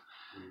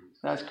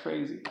 That's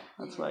crazy.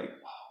 That's like,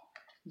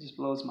 it just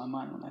blows my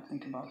mind when I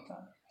think about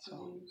that.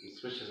 So he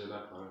switches it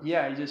up on us.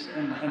 Yeah, he just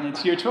and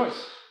it's your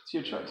choice. It's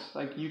your choice.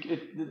 Like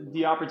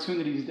the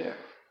opportunity is there.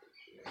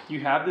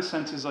 You have the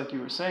senses, like you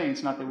were saying.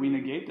 It's not that we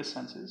negate the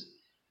senses.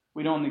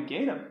 We don't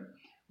negate them.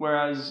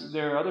 Whereas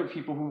there are other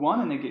people who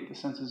want to negate the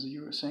senses, as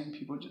you were saying.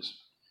 People just,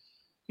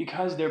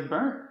 because they're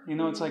burnt.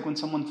 It's like when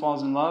someone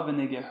falls in love and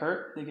they get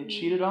hurt, they get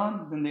cheated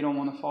on, then they don't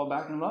want to fall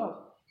back in love.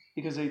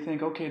 Because they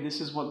think, okay,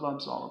 this is what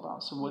love's all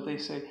about. So what they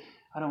say,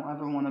 I don't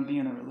ever want to be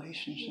in a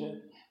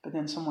relationship. But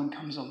then someone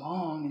comes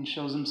along and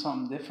shows them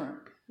something different.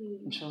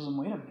 And shows them,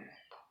 wait a minute,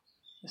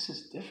 this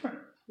is different.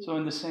 So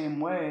in the same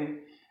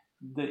way,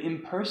 the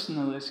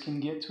impersonalist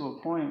can get to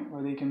a point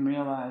where they can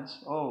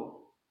realize,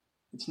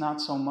 it's not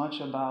so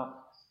much about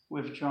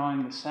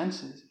withdrawing the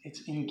senses,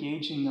 it's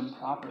engaging them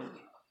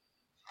properly.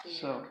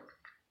 So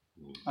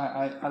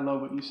I love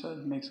what you said.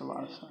 It makes a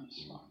lot of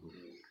sense. So.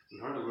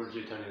 Part of Lord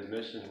Chaitanya's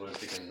mission was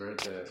to convert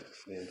the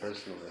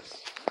impersonalists.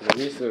 And at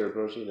least they're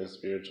approaching the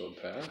spiritual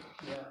path.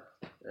 Yeah.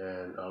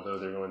 And although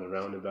they're going the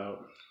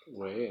roundabout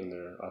way, and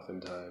they're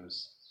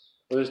oftentimes...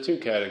 Well, there's two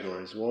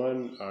categories.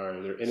 One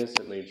are they're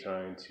innocently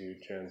trying to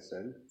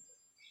transcend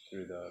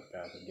through the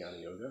path of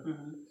Jnana Yoga. Mm-hmm.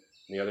 And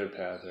the other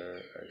path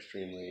are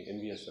extremely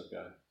envious of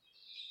God.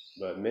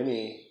 But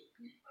many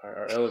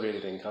are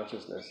elevated in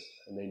consciousness,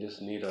 and they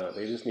just need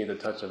the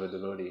touch of a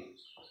devotee.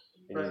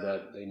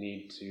 They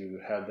need to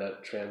have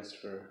that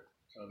transfer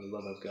of the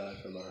love of God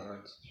from our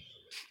hearts,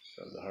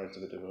 from the hearts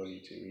of a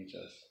devotee to reach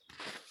us.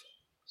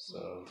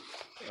 So,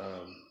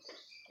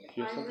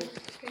 you have something? I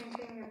was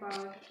thinking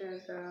about the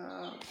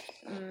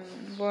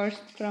verse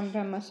from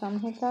Brahma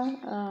Samhita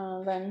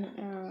when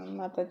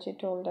Mataji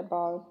told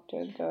about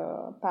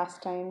the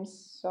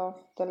pastimes of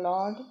the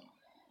Lord.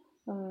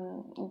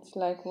 It's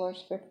like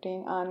verse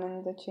 15,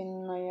 Ananda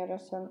Chinmaya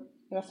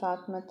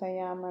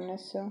Rasatmataya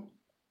Manasu.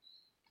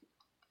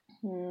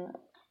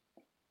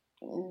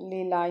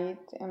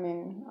 Lilayit,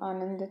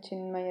 Ananda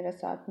Chinmaya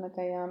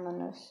Rasatmataya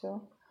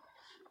Manasu.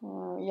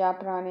 Ya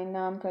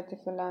Praninam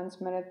Pratifulan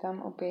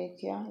Smaratam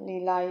Upetya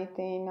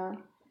Lilayitena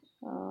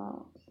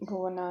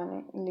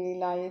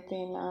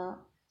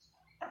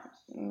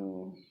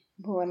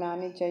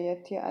Bhuvanani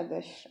Jayatya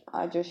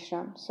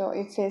Ajashram. So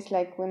it says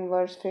like in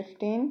verse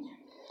 15,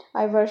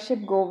 I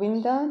worship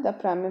Govinda, the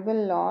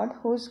primeval Lord,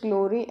 whose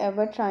glory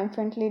ever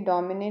triumphantly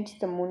dominates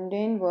the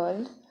mundane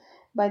world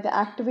by the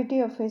activity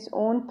of his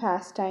own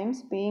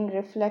pastimes, being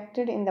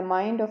reflected in the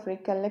mind of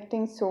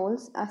recollecting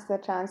souls as the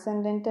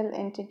transcendental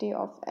entity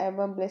of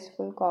ever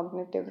blissful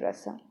cognitive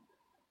rasa.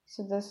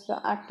 So this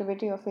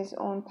activity of his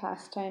own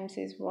pastimes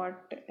is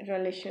what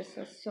relishes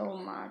us so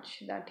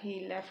much that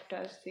he left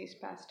us these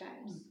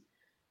pastimes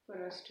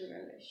for us to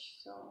relish.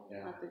 So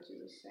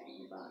Mataji was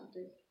saying about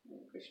the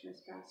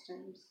Krishna's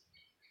pastimes.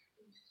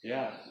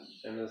 Yeah,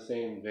 in the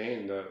same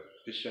vein, the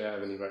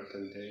Vishayavani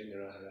Vartante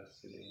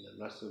Niraharasya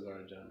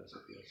Rasuvarjana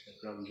Satyasya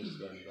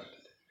Brahmjasvani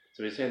Vartante.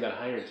 So he's saying that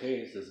higher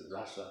taste is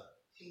rasa.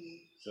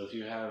 So if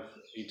you have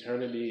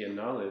eternity and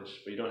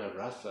knowledge, but you don't have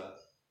rasa,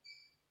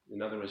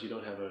 in other words, you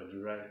don't have a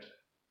direct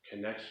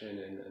connection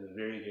and a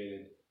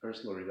variegated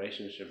personal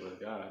relationship with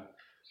God,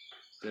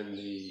 then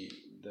the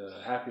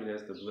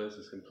happiness, the bliss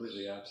is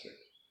completely absent.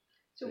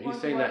 So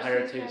he's saying that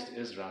higher taste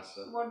is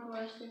rasa. What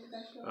verse is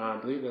that? I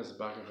believe that's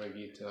Bhagavad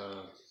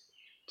Gita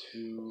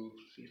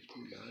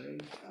 259.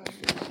 I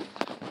think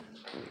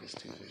it's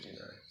 259.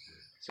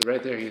 So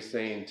right there he's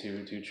saying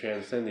to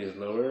transcend these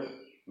lower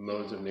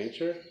modes of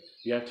nature,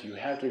 you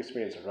have to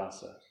experience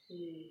rasa.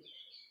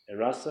 And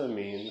rasa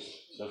means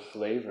the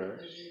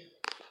flavor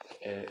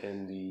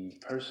and the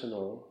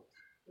personal,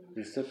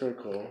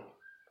 reciprocal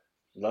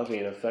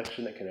loving,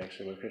 affectionate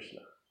connection with Krishna.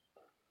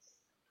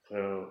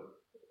 So,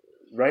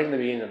 right in the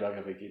beginning of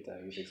Bhagavad Gita,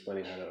 he's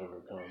explaining how to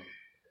overcome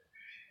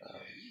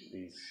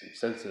these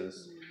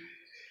senses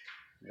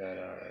that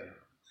are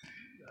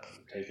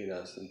taking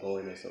us and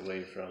pulling us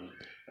away from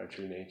our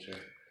true nature,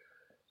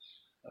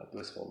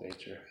 blissful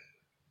nature.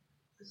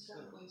 Is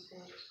that one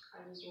thing I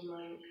was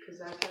reminded, because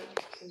that's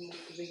like in the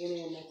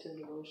beginning of Nectar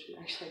Devotion,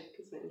 actually,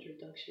 because the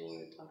introduction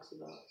where it talks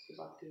about the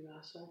Bhakti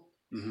Rasa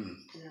and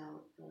how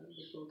the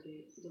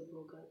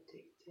Bhoga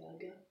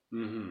Tyaga.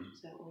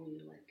 Is that when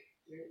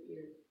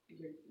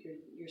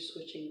you're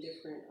switching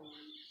different?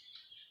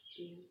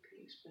 Can you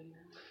explain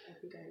that? I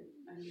think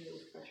I need to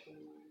refresh my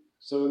mind.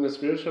 So in the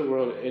spiritual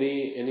world,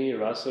 any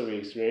rasa we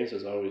experience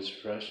is always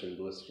fresh and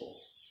blissful,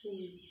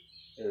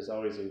 and it's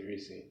always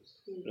increasing.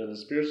 But in the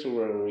spiritual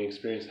world, when we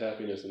experience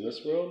happiness in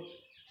this world,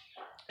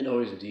 it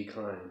always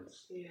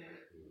declines.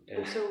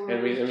 And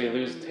we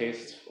lose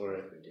taste for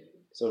it.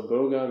 So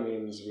bhoga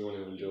means we want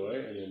to enjoy,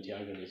 and then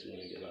tyaga means we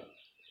want to give up.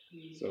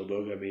 So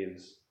bhoga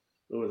means,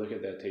 oh, look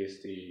at that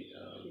tasty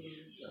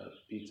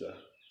pizza,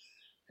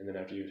 and then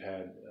after you've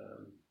had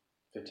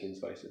 15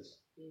 slices.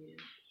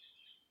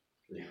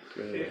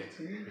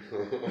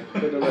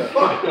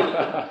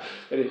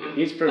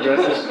 Each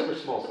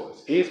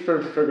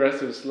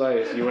progressive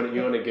slice, you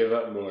want to give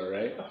up more,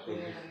 right?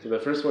 So the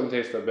first one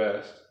tastes the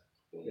best,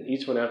 and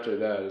each one after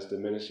that is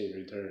diminishing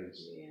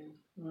returns.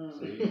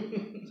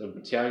 So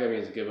tyaga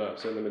means give up.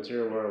 So in the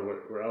material world,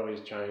 we're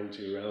always trying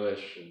to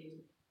relish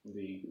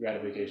the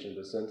gratification of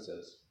the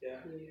senses,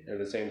 and at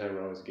the same time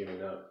we're always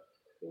giving up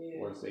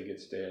once they get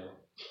stale.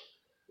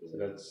 So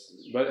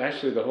but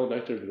actually the whole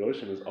Nectar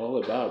Devotion is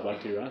all about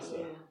Bhakti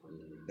Rasa.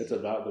 It's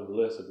about the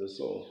bliss of the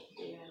soul,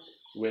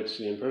 which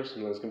the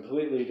impersonalists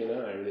completely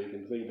deny, or they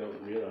completely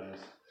don't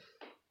realize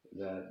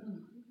that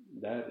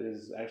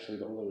is actually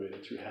the only way to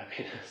true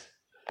happiness.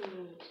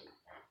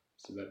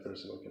 So that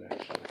personal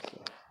connection.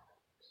 So.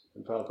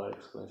 And Prabhupada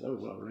explains, oh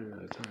wow, we're running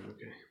out of time,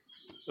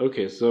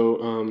 okay, so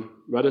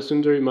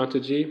Radhasundari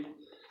Mataji,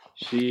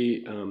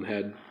 she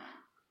had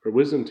her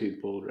wisdom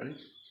tooth pulled, right?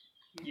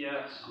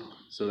 Yes.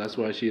 So that's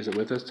why she isn't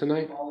with us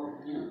tonight.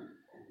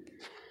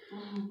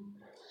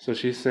 So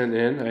she's sent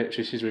in.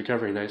 She's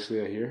recovering nicely,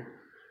 I hear.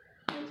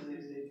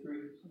 Today's day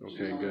 3.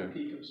 Okay, good.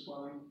 Peak of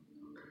swelling.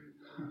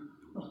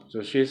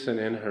 So she sent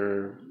in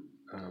her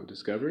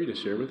discovery to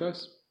share with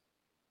us.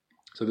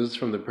 So this is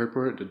from the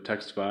purport to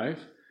text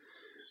 5.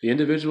 The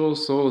individual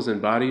soul is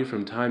embodied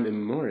from time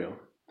immemorial.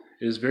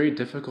 It is very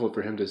difficult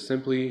for him to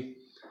simply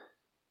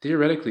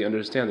theoretically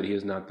understand that he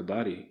is not the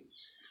body.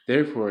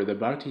 Therefore, the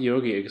bhakti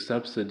yogi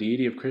accepts the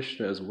deity of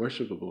Krishna as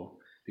worshipable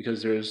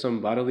because there is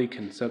some bodily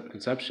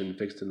conception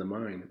fixed in the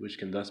mind, which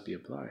can thus be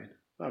applied.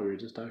 Wow, we were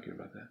just talking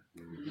about that.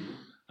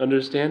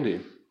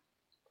 Understanding.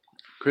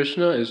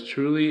 Krishna is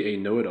truly a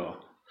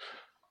know-it-all.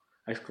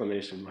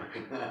 Exclamation mark.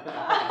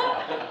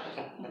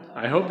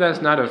 I hope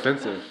that's not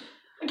offensive.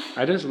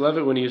 I just love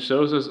it when he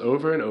shows us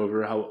over and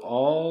over how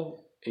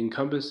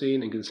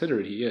all-encompassing and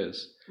considerate he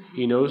is.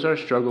 He knows our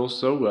struggles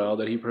so well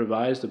that he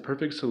provides the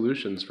perfect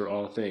solutions for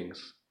all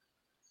things.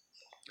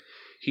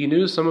 He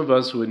knew some of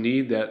us would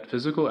need that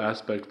physical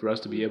aspect for us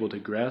to be able to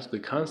grasp the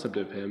concept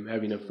of him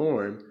having a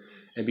form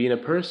and being a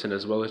person,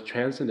 as well as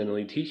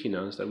transcendentally teaching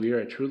us that we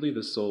are truly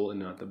the soul and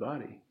not the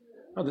body.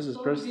 Oh, this is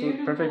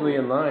perfectly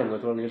in line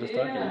with what we were just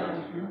talking about.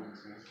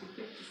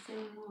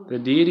 The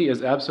deity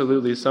is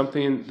absolutely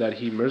something that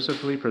he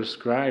mercifully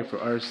prescribed for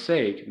our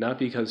sake, not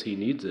because he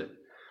needs it.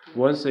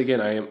 Once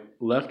again, I am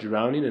left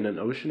drowning in an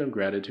ocean of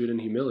gratitude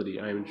and humility.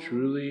 I am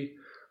truly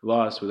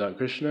lost without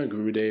Krishna,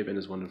 Gurudev, and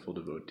his wonderful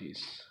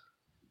devotees.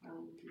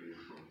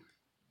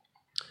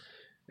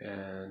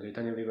 And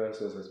Chaitanya Lila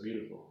says that's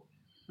beautiful.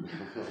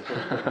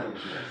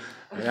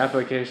 The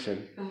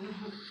application.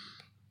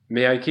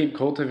 May I keep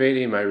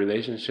cultivating my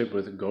relationship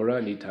with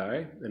Gora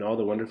Nitai and all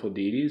the wonderful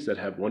deities that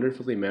have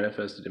wonderfully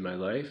manifested in my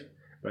life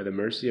by the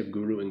mercy of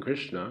Guru and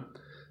Krishna,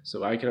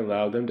 so I can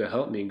allow them to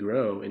help me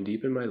grow and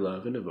deepen my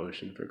love and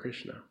devotion for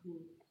Krishna.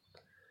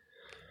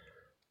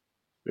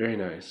 Very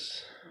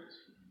nice.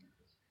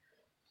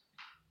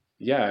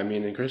 Yeah, I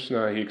mean, in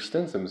Krishna, he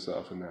extends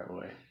himself in that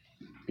way.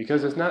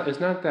 Because it's not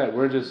that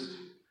we're just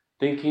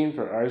thinking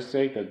for our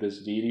sake that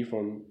this deity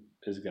form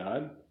is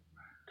God.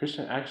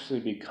 Krishna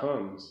actually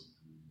becomes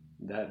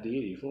that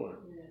deity form.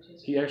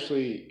 He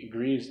actually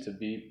agrees to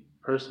be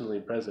personally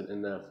present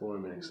in that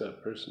form and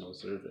accept personal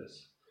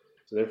service.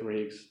 So therefore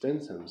he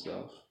extends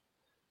himself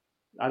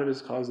out of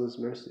his causeless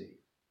mercy,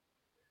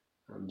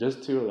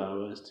 just to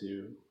allow us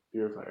to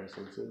purify our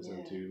senses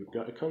and to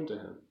come to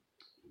him.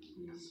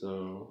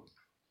 So,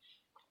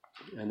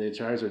 and the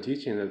acharyas are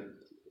teaching that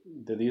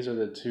these are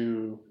the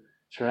 2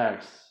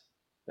 tracks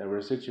that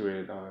we're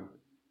situated on,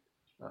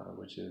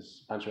 which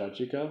is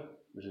Pancharachika,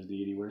 which is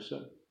deity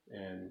worship,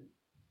 and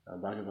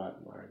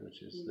Bhagavat Marg,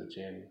 which is the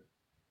chanting.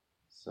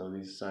 So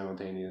these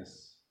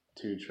simultaneous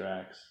 2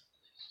 tracks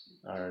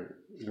are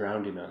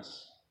grounding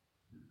us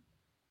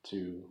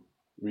to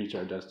reach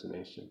our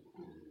destination.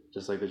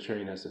 Just like the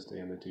train has to stay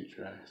on the 2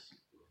 tracks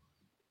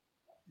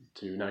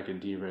to not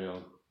get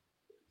derailed.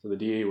 So the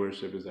deity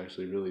worship is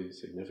actually really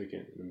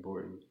significant and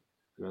important.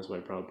 And that's why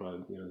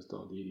Prabhupada,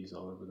 installed deities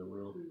all over the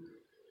world.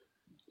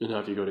 And now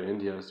if you go to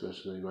India,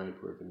 especially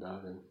Mayapur,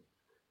 Vrindavan,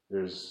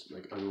 there's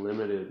like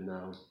unlimited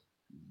now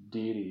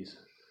deities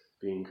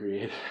being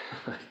created.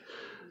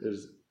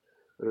 There's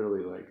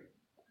literally like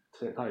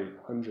probably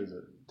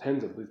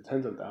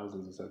tens of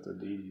thousands of sets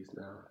of deities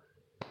now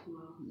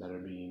that are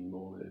being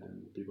molded,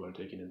 and people are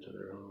taking into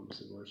their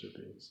homes and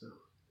worshiping. So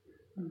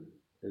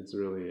it's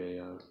really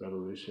a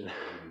revolution.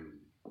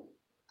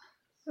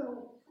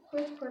 So,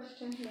 quick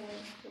question here,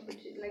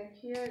 like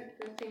here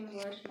the same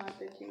verse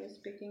Mataji was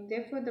speaking.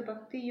 Therefore, the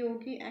Bhakti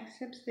Yogi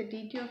accepts the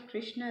deity of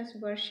Krishna as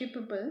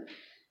worshipable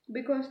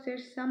because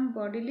there's some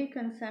bodily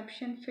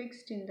conception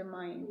fixed in the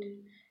mind,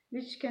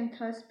 which can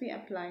thus be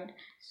applied.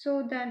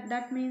 So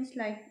that means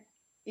like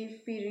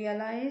if we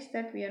realize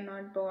that we are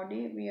not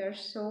body, we are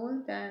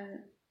soul,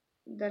 then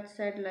that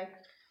said like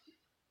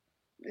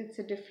it's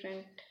a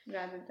different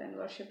rather than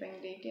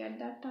worshipping deity at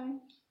that time.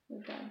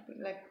 Would that be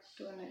like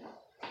to an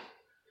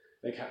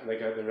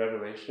Like the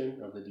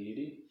revelation of the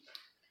deity?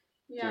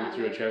 Yeah,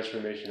 through a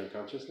transformation of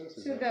consciousness?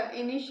 So the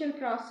initial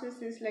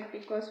process is like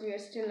because we are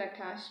still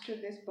attached to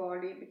this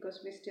body, because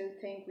we still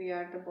think we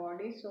are the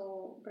body.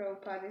 So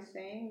Prabhupada is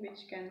saying,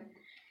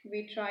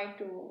 we try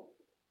to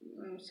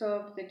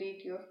serve the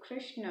deity of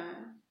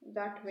Krishna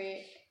that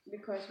way,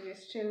 because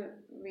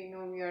we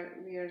know we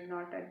are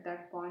not at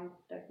that point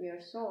that we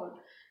are soul.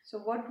 So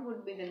what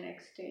would be the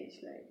next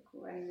stage, like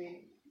when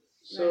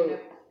the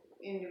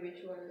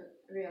individual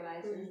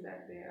realizes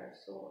that they are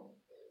soul?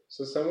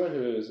 So someone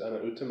who is on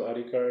an Uttama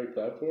Adhikari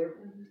platform,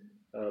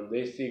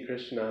 they see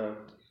Krishna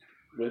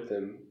with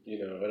them,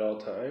 at all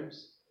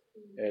times,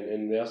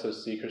 and they also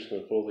see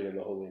Krishna fully in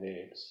the holy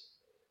names.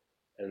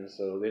 And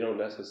so they don't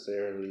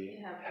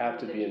necessarily have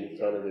to be in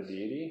front of the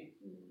deity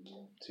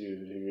to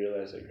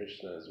realize that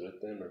Krishna is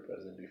with them or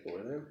present before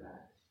them.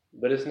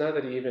 But it's not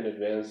that even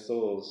advanced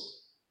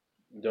souls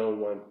don't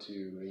want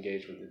to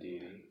engage with the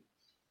deity.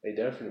 They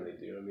definitely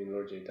do. I mean,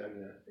 Lord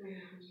Chaitanya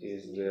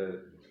is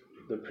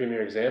the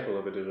premier example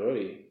of a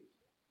devotee.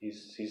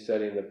 He's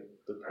setting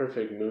the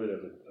perfect mood of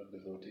a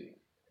devotee.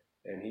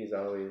 And he's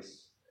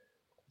always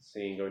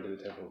going to the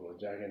temple of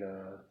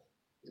Jagannath.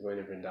 He's going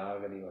to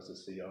Vrindavan. He wants to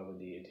see all the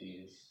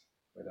deities,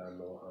 Madan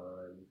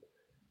Mohan,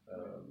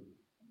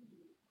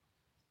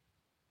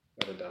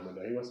 Radha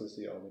Damodar. He wants to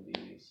see all the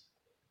deities.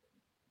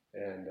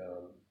 And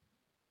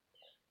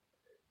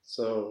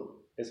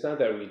so it's not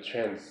that we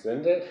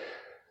transcend it.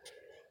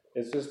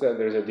 It's just that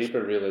there's a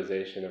deeper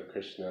realization of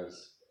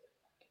Krishna's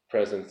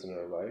presence in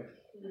our life,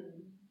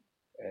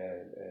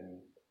 and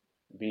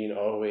being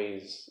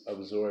always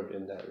absorbed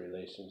in that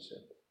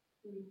relationship.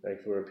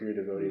 Like for a pure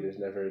devotee, there's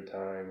never a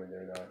time when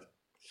they're not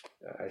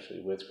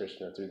actually with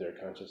Krishna through their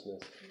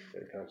consciousness,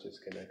 their conscious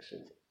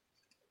connection.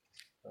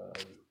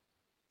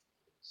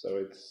 So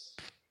it's,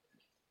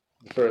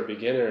 for a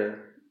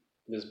beginner,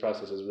 this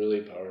process is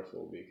really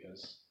powerful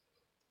because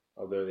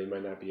although they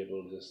might not be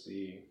able to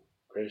see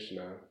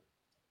Krishna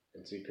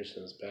and see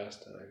Krishna's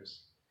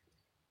pastimes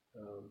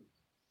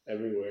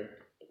everywhere,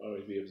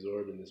 always be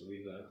absorbed in this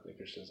lila that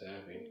Krishna's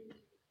having,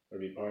 or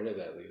be part of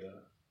that lila,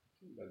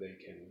 but they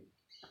can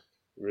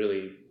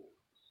really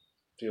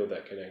feel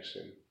that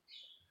connection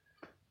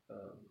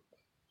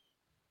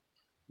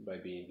by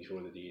being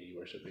before the deity,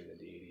 worshiping the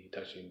deity,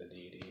 touching the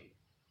deity,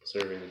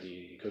 serving the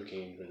deity,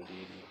 cooking for the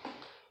deity,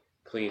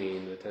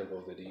 cleaning the temple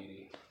of the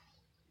deity.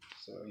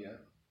 So yeah,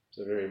 it's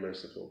a very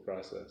merciful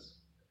process.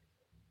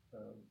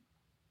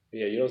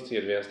 You don't see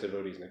advanced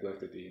devotees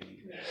neglect the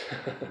deity.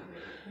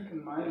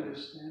 In my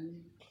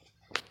understanding,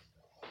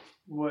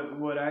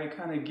 what I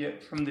kind of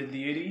get from the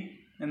deity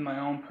in my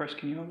own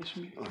can you hold this for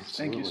me? Oh,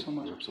 thank you so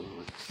much.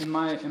 Absolutely.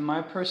 In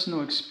my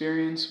personal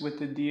experience with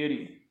the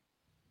deity,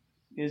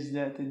 is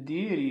that the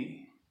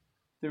deity,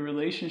 the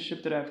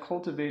relationship that I've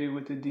cultivated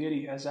with the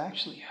deity has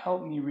actually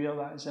helped me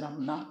realize that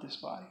I'm not this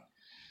body.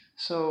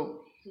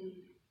 So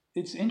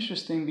it's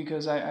interesting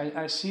because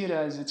I see it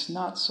as it's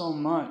not so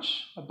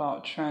much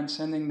about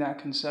transcending that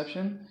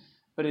conception,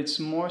 but it's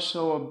more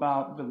so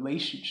about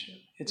relationship.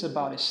 It's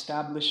about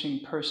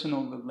establishing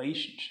personal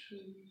relationship.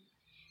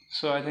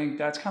 So I think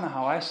that's kind of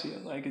how I see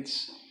it. Like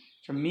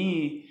for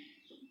me,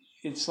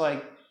 it's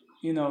like,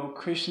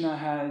 Krishna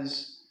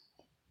has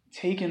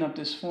taken up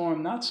this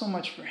form, not so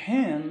much for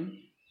him,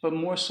 but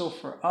more so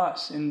for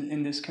us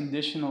in this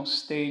conditional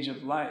stage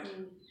of life,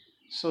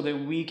 so that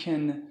we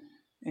can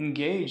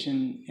engage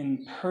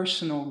in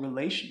personal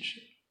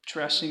relationship,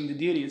 dressing the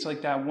deity. It's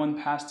like that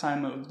one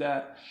pastime of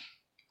that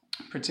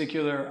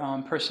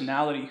particular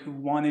personality who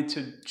wanted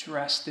to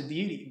dress the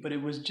deity, but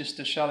it was just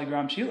a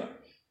Shaligram Shila.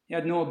 He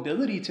had no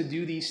ability to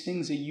do these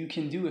things that you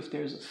can do if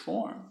there's a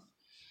form.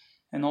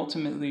 And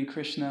ultimately,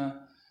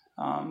 Krishna,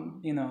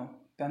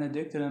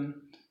 benedicted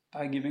him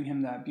by giving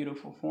him that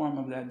beautiful form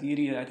of that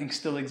deity that I think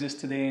still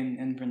exists today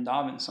in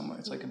Vrindavan somewhere.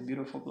 It's like a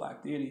beautiful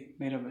black deity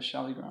made of a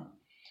Shaligram.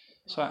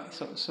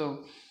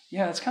 So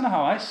yeah, that's kind of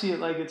how I see it.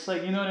 Like, it's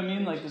like, you know what I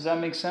mean? Like, does that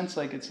make sense?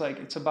 Like,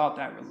 it's about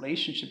that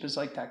relationship. It's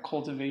like that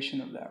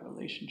cultivation of that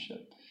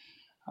relationship.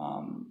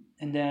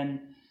 And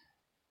then,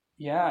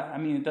 I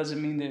mean, it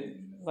doesn't mean that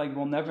like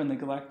we'll never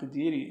neglect the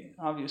deity,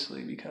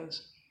 obviously,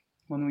 because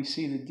when we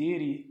see the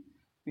deity,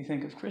 we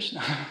think of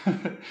Krishna,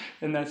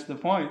 and that's the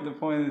point. The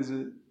point is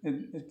that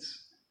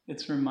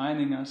it's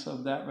reminding us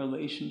of that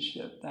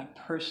relationship, that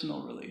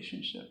personal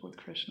relationship with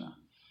Krishna.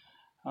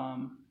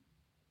 And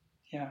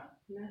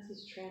that's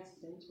his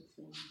transcendental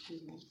form too.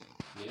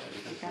 Yeah,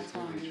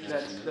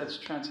 That's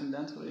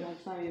transcendental. Yeah,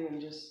 it's not even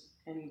just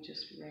any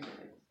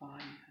regular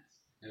body.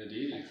 And the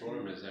deity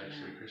form is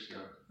actually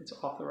Krishna. It's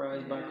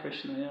authorized by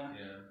Krishna.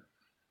 Yeah.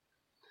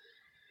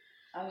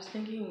 I was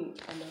thinking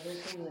another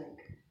thing,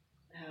 like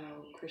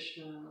how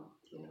Krishna,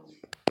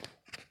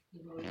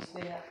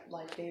 they have,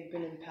 like they've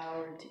been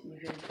empowered to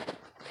even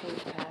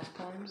paint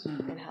pastimes,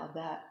 and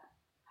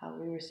how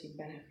we receive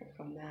benefit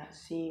from that,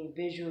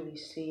 visually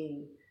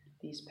seeing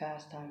these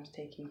pastimes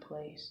taking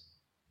place.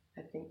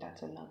 I think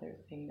that's another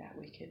thing that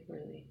we could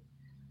really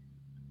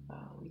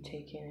we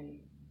take in,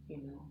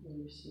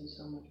 we receive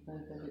so much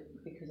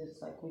benefit because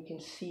it's like we can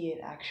see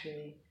it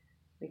actually,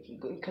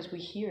 because we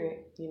hear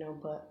it,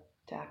 but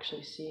to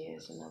actually see it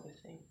is another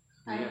thing.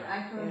 I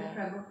told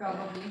Prabhu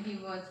probably he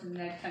was in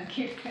that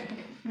Sankirtan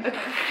in the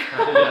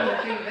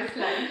previous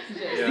life.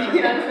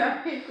 That's how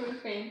he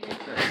could paint it.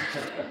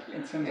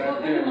 That's him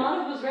back there.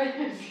 Was right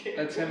there.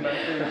 That's him back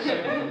there.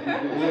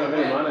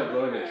 Vinamana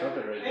blowing the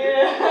trumpet right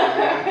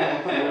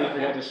there. He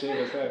forgot to shave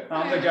his head.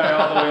 I'm the guy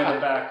all the way in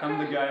the back. I'm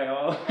the guy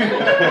all.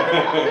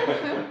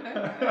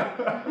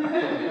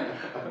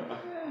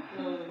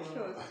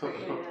 So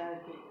sweet.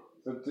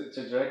 So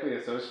to directly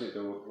associate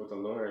with the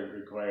Lord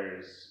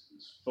requires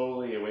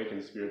fully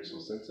awakened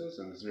spiritual senses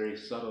and this very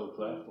subtle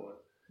platform.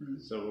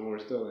 So when we're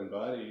still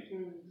embodied,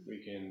 we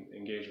can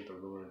engage with the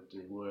Lord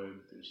through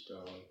wood, through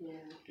stone,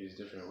 these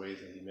different ways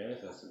that He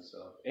manifests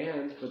Himself.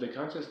 But the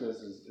consciousness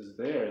is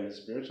there in the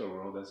spiritual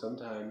world that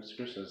sometimes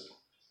Krishna's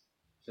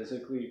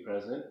physically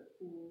present,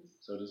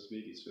 so to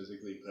speak. He's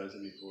physically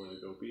present before the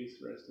gopis,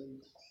 for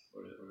instance,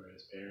 or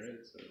his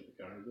parents, or the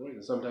garden boys,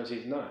 and sometimes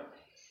He's not.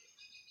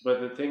 But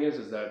the thing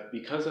is that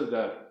because of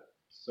that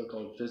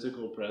so-called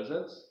physical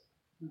presence,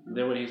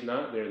 then when He's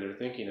not there, they're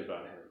thinking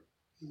about Him.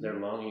 They're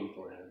longing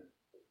for Him.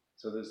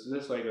 So this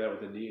is like that with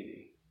the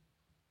deity.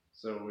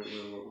 So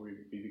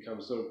we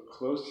become so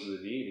close to the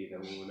deity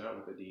that when we're not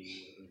with the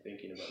deity, we're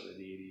thinking about the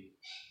deity,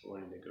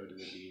 wanting to go to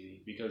the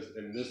deity. Because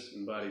in this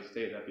embodied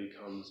state, that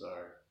becomes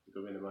the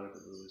Govinda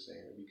Prabhu was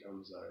saying, it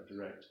becomes our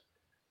direct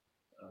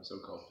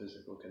so-called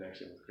physical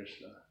connection with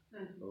Krishna,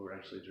 where we're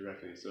actually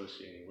directly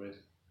associating with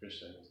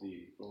Krishna and His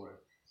deity form.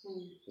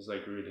 Just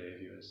like Gurudev,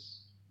 he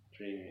was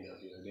dreaming of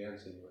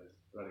dancing with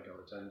Radhika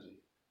Tanji.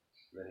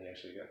 And then he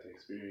actually got to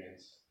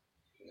experience,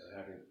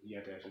 he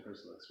had to actually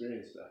personally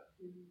experience that.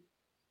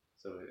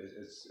 So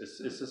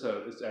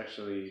it's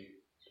actually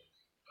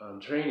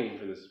training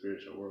for the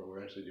spiritual world.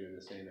 We're actually doing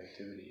the same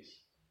activities,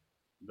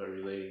 but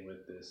relating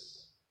with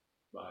this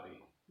body,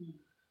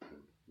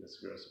 this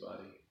gross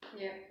body.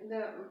 Yeah,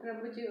 the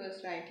Prabhuji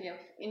was right. Yeah,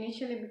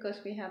 initially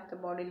because we have the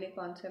bodily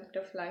concept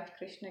of life,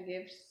 Krishna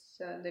gives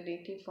the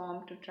deity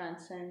form to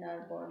transcend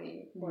our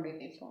bodily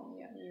form.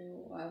 Yeah,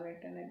 you are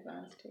at an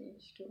advanced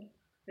stage to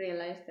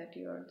realize that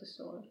you are the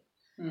soul.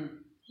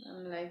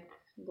 I'm like,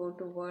 go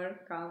to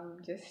work, come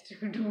just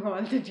to do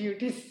all the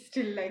duties.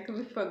 Still, like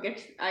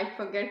I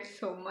forget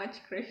so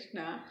much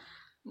Krishna.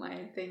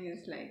 My thing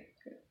is like,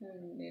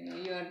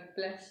 you are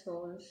blessed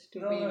souls to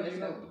be in the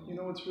soul. You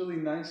know what's really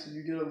nice is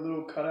you get a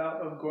little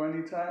cutout of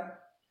Gauranitai.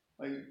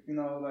 Like,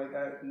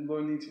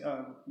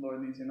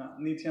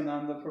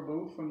 Nityananda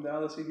Prabhu from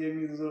Dallas, he gave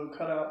me these little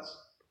cutouts.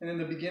 And in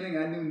the beginning,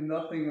 I knew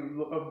nothing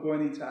of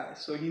Gauranitai.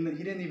 So he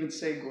didn't even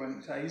say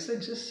Gauranitai. He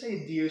said, just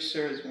say dear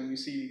sirs when you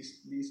see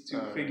these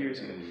two figures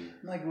here.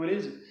 I'm like, what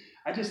is it?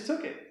 I just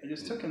took it.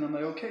 And I'm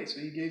like, okay. So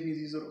he gave me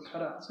these little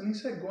cutouts. And he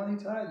said,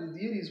 Gauranitai, the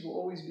deities will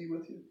always be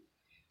with you.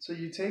 So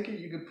you take it,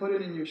 you can put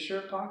it in your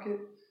shirt pocket,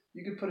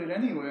 you can put it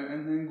anywhere,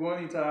 and then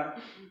Gauranitai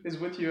is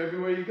with you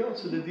everywhere you go.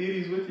 So the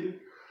deity is with you.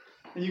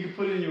 And you can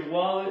put it in your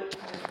wallet,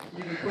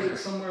 you can put it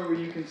somewhere where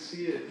you can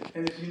see it.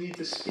 And if you need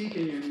to speak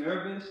and you're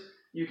nervous,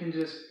 you can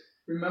just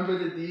remember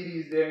the deity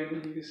is there, and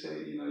then you can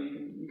say,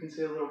 you can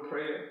say a little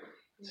prayer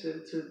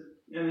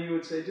and he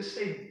would say,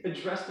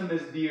 address them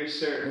as dear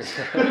sirs.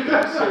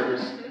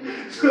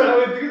 So I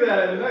would do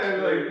that at night. I'd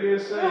be like, dear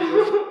sirs.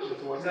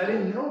 Because I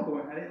didn't know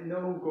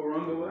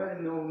Gauranga, I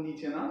didn't know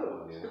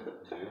Nityananda.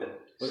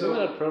 Wasn't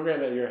that a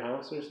program at your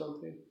house or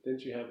something?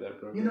 Didn't you have that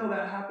program?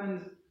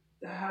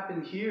 That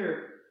happened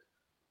here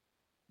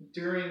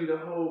during the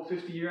whole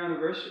 50-year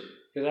anniversary.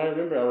 Because I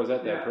remember I was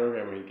at that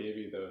program where he gave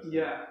you those.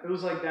 Yeah, it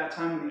was like that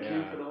time when he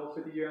came for the whole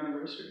 50-year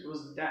anniversary. It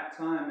was that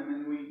time, and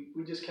then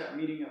we just kept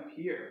meeting up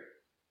here.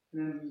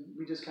 And then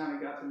we just kind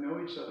of got to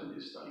know each other and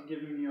just started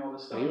giving me all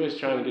this stuff. He was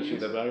trying to get you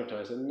the Bhagavad Gita.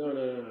 I said,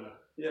 no.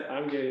 Yeah.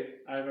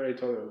 I've already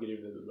told him I'm getting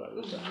you the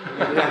Bhagavad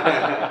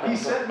Gita. He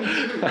sent me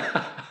two.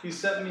 He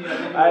sent me,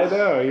 I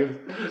know.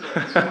 It was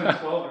like 2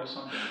 12 or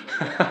something.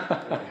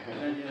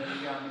 And then,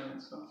 he got me and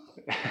stuff.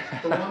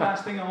 But one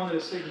last thing I wanted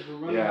to say, because we're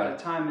running out of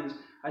time, is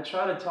I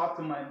try to talk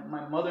to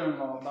my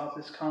mother-in-law about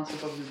this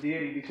concept of the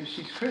deity because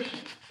she's Christian.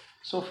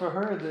 So for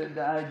her,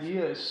 the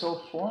idea is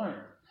so foreign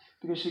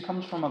because she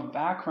comes from a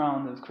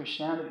background of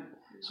Christianity.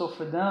 So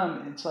for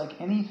them, it's like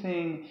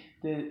anything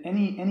that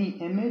any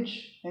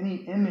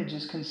image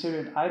is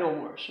considered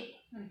idol worship.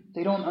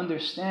 They don't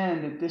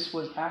understand that this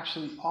was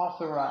actually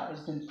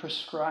authorized and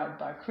prescribed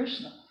by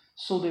Krishna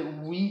so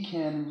that we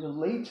can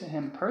relate to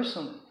him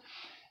personally.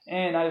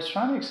 And I was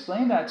trying to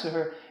explain that to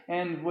her.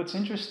 And what's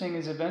interesting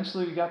is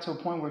eventually we got to a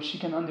point where she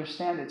can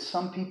understand that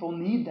some people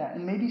need that.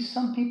 And maybe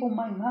some people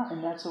might not,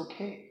 and that's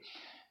okay.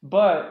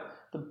 But,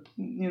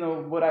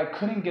 what I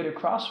couldn't get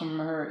across from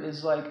her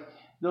is like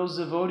those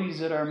devotees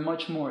that are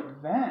much more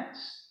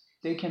advanced,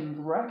 they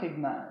can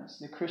recognize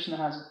that Krishna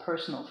has a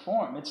personal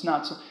form. It's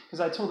not so, because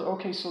I told her,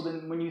 okay, so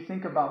then when you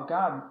think about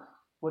God,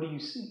 what do you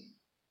see?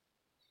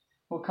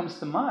 What comes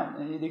to mind?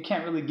 And they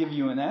can't really give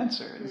you an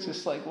answer. It's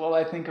just like, well,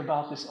 I think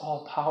about this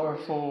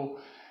all-powerful,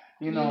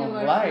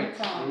 light.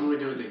 What do we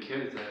do with the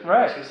kids that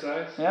Right.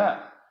 exercise?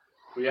 Yeah.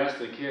 We asked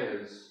the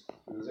kids.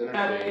 It was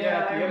interesting.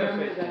 I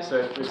remember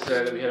that. We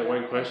said we had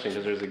one question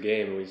because there's a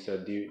game, and we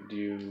said, do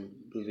you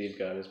believe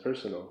God is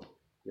personal?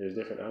 There's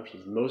different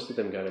options. Most of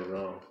them got it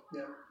wrong.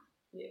 Yeah.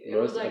 It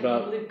was like, do you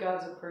believe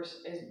God's a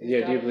person? Do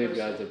you believe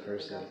God's a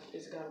person?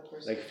 Is God a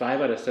person? Like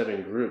 5 out of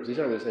 7 groups. These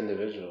aren't just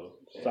individual.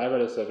 5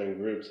 out of 7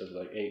 groups of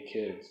like 8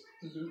 kids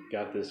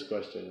got this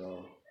question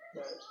wrong.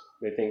 Right.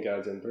 They think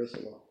God's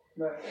impersonal.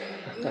 Right.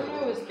 You know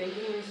what I was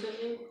thinking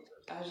recently?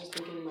 I was just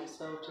thinking to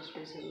myself just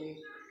recently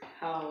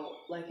how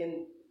like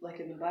in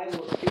the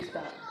Bible it speaks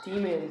about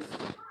demons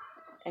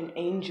and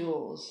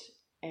angels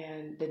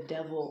and the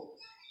devil,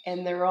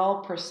 and they're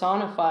all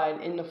personified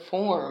in the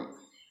form.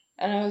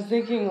 And I was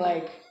thinking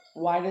like,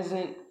 I was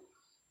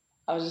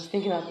just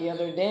thinking that the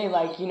other day,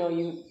 like,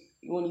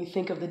 when you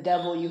think of the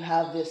devil, you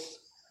have this.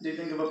 Do you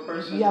think of a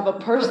person? You have a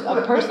person.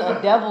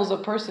 A devil's a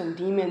person.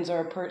 Demons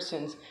are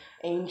persons.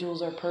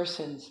 Angels are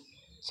persons.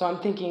 So I'm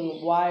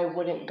thinking, why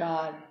wouldn't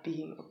God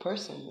be a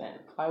person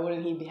then? Why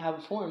wouldn't he have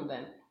a form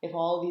then? If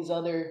all of these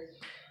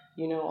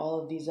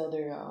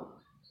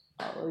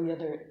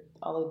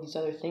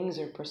other things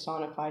are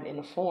personified in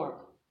a form.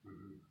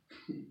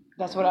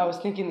 That's what I was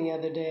thinking the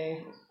other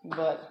day,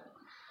 but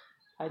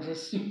I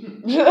just.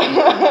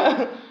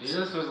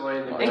 Jesus was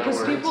laying the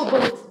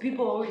because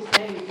people always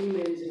say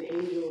demons and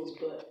angels,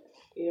 but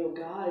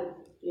God,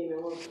 they're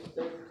coming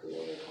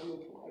from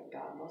like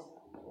God must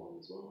have a form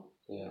as well.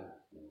 Yeah,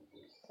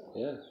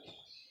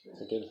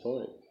 that's a good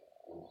point.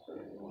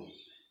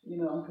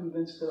 I'm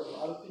convinced that a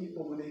lot of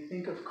people, when they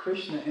think of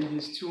Krishna in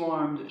his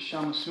two-armed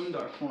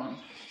Shyamasundar form,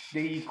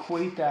 they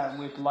equate that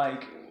with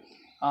like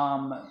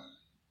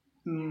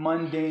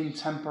mundane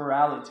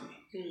temporality.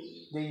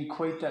 They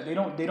equate that.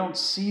 They don't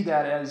see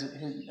that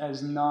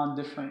as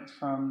non-different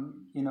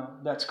from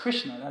that's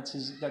Krishna.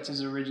 That's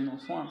his original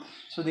form.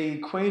 So they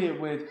equate it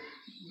with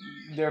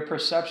their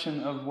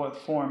perception of what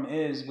form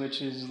is,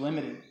 which is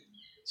limited.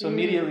 So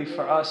immediately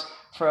for us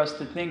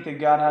to think that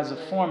God has a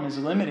form is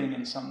limiting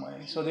in some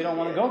way. So they don't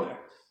want to go there.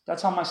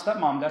 That's how my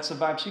stepmom. That's the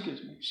vibe she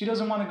gives me. She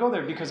doesn't want to go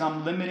there because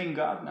I'm limiting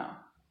God now.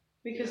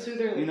 Because through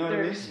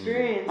their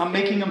experience, I'm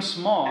making them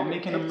small. I'm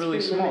making them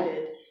really small.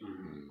 Limited.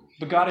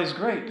 But God is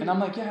great. And I'm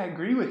like, yeah, I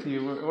agree with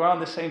you. We're on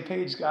the same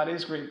page. God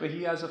is great, but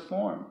he has a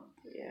form.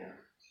 Yeah.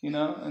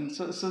 And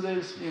so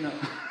there's,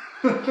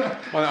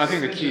 Well, I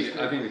think the key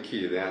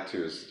to that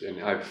too is,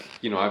 and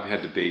I've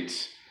had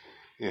debates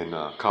in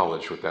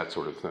college with that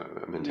sort of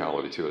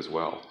mentality too as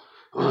well.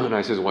 And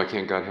I says, why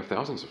can't God have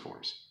thousands of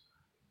forms?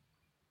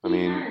 I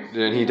mean,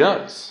 and he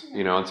does,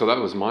 and so that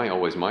was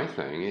always my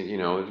thing,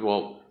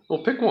 well,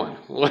 pick one,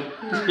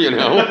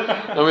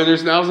 I mean,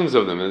 there's thousands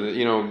of them,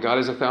 and, God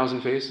has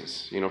 1,000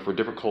 faces, for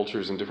different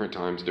cultures and different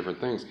times,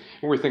 different things.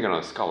 And we're thinking on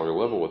a scholarly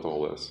level with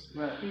all this.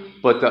 Right.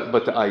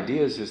 But the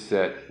idea is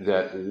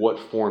that what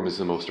form is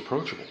the most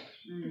approachable?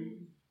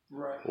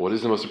 Right. What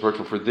is the most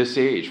approachable for this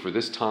age, for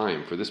this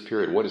time, for this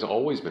period? What has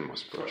always been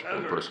most approachable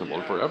and personable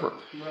and forever?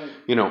 Right.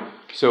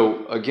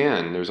 So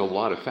again, there's a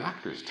lot of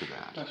factors to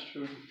that. That's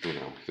true.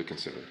 To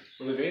consider.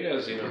 Well, the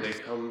Vedas, they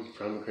come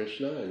from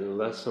Krishna, and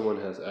unless someone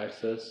has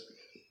access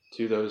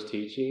to those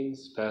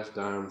teachings passed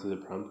down through the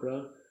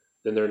parampara,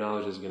 then their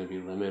knowledge is going to be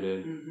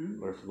limited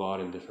or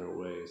flawed in different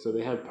ways. So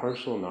they have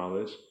partial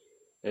knowledge,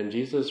 and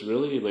Jesus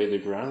really laid the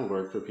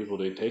groundwork for people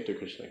to take to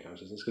Krishna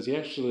consciousness, because he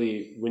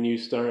actually, when you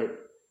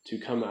start to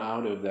come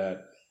out of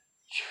that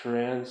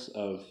trance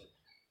of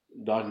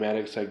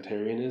dogmatic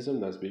sectarianism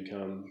that's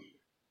become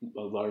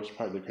a large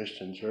part of the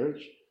Christian church,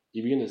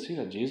 you begin to see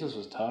that Jesus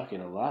was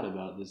talking a lot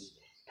about this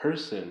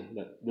person,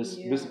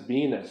 this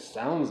being that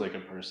sounds like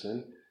a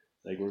person,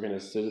 like we're going to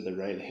sit at the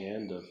right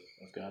hand of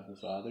God the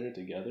Father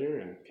together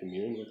and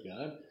commune with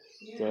God.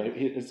 Yeah. So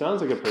it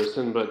sounds like a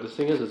person, but the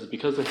thing is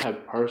because they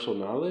have partial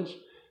knowledge,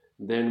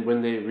 then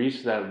when they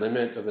reach that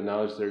limit of the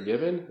knowledge they're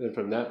given, then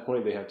from that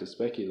point they have to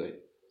speculate.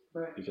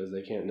 Right. Because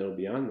they can't know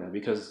beyond that.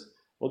 Because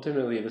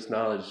ultimately this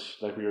knowledge,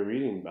 like we were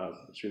reading about,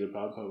 Srila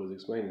Prabhupada was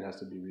explaining, has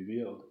to be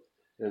revealed.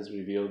 And it's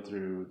revealed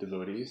through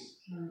devotees,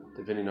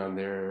 depending on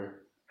their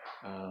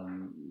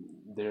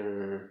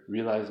their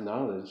realized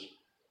knowledge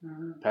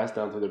passed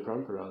down through the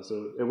parampara.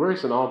 So it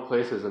works in all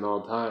places and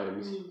all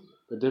times.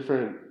 The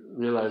different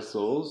realized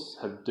souls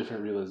have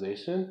different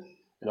realization,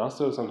 and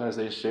also sometimes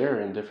they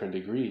share in different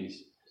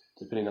degrees,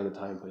 depending on the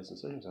time, place, and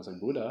circumstance.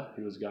 Like Buddha,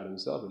 he was God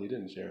himself, but he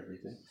didn't share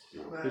everything.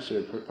 He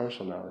shared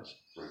partial knowledge.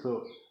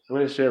 So I'm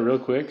going to share real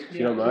quick. If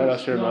you don't mind, I'll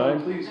share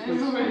mine. Please.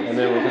 And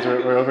then, because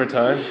we're over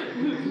time.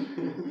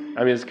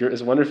 I mean,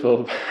 it's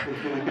wonderful.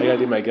 I got to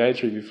do my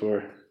Gayatri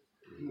before.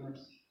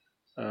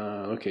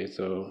 Okay,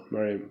 so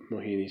Mari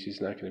Mohini,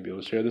 she's not going to be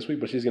able to share this week,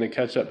 but she's going to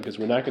catch up because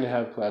we're not going to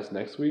have class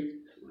next week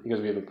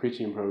because we have a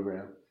preaching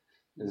program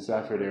in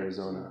Safford,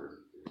 Arizona.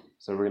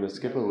 So we're going to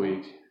skip a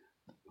week.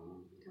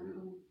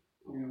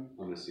 I'm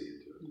going to see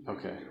it.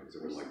 Okay.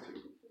 I would like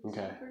to.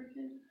 Okay.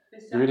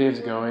 Gurudev's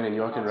going, and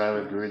you all can ride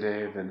with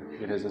Gurudev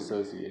and in his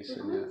association.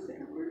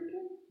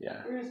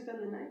 Yeah. We're going to spend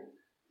the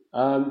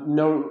night?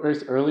 No,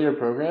 it's earlier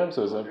program,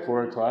 so it's like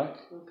 4 o'clock.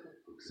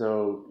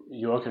 So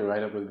you all can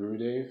ride up with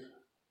Gurudev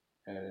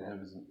and have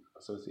his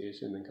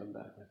association, and then come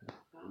back with him.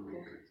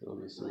 Okay. So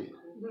it'll be sweet.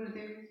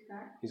 Gurudev is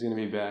back. He's going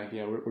to be back.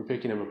 Yeah, we're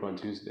picking him up on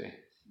Tuesday.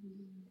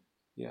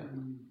 Yeah.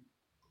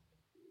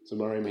 So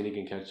Mari Mini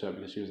can catch up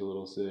because she was a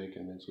little sick,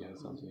 and then she has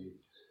something.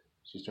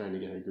 She's trying to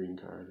get her green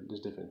card.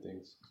 There's different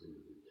things.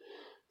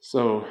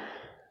 So,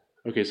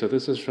 okay, so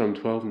this is from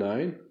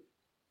 12.9.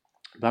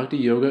 Bhakti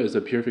Yoga is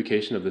the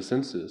purification of the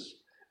senses.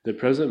 The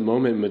present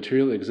moment in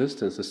material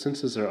existence, the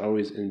senses are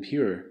always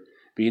impure,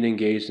 being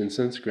engaged in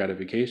sense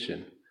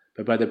gratification.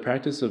 But by the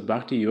practice of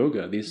Bhakti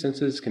Yoga, these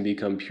senses can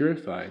become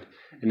purified,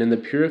 and in the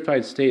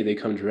purified state they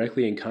come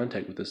directly in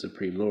contact with the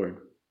Supreme Lord.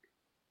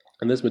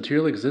 In this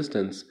material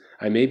existence,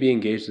 I may be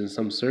engaged in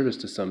some service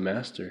to some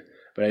master,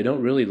 but I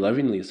don't really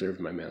lovingly serve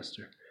my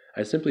master.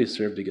 I simply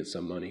serve to get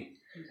some money.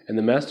 And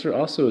the master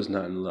also is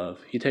not in love.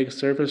 He takes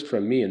service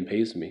from me and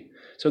pays me.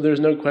 So there is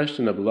no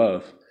question of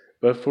love.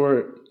 But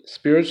for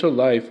spiritual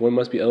life, one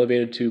must be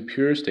elevated to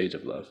pure stage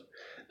of love.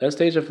 That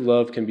stage of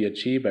love can be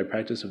achieved by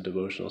practice of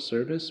devotional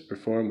service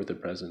performed with the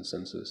present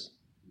senses.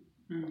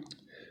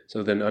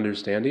 So then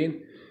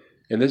understanding.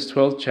 In this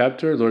 12th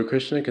chapter, Lord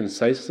Krishna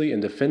concisely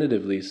and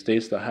definitively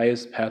states the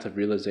highest path of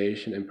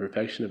realization and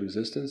perfection of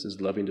existence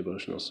is loving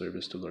devotional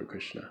service to Lord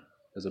Krishna,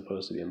 as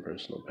opposed to the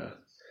impersonal path.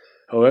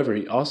 However,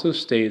 he also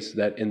states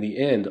that in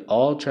the end,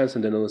 all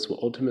transcendentalists will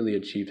ultimately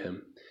achieve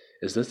him.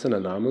 Is this an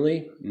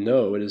anomaly?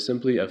 No, it is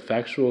simply a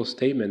factual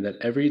statement that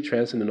every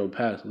transcendental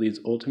path leads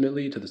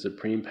ultimately to the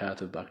supreme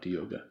path of Bhakti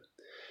Yoga.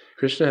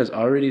 Krishna has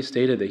already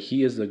stated that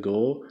he is the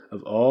goal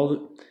in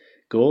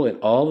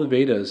all the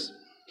Vedas.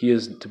 He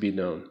is to be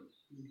known.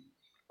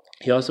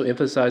 He also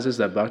emphasizes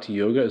that Bhakti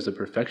Yoga is the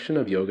perfection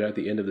of yoga at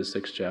the end of the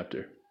 6th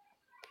chapter.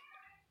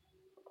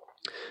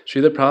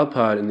 Srila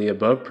Prabhupada in the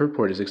above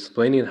purport is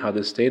explaining how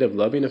the state of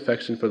loving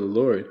affection for the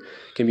Lord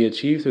can be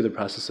achieved through the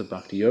process of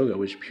Bhakti Yoga,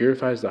 which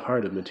purifies the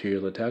heart of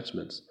material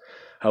attachments.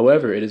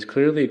 However, it is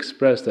clearly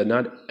expressed that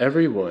not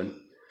everyone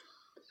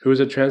who is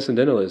a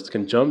transcendentalist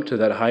can jump to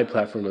that high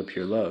platform of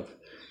pure love.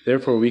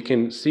 Therefore, we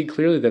can see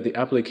clearly that the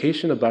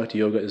application of Bhakti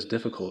Yoga is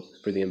difficult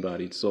for the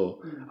embodied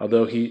soul,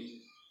 although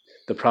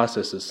the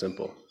process is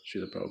simple,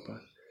 Srila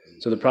Prabhupada.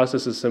 So the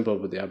process is simple,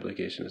 but the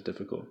application is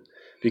difficult.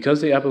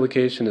 Because the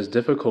application is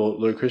difficult,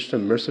 Lord Krishna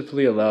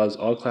mercifully allows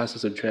all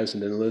classes of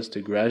transcendentalists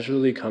to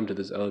gradually come to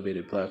this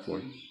elevated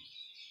platform.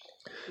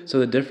 So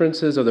the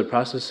differences of the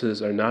processes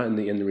are not in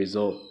the end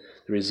result.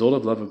 The result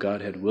of love of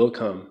Godhead will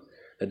come.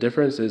 The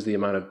difference is the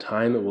amount of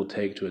time it will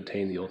take to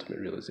attain the ultimate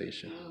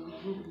realization.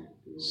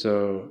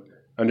 So,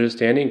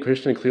 understanding,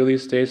 Krishna clearly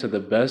states that the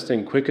best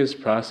and quickest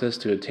process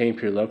to attain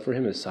pure love for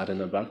him is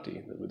sadhana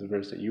bhakti, the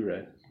verse that you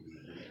read.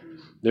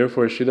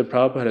 Therefore, Srila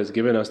Prabhupada has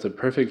given us the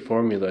perfect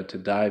formula to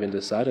dive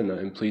into sadhana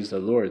and please the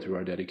Lord through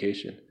our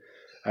dedication.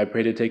 I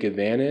pray to take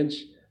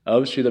advantage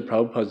of Srila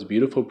Prabhupada's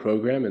beautiful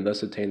program and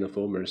thus attain the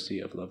full mercy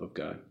of love of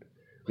God,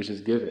 which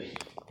is given.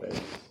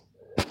 Right?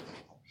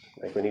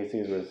 Like when he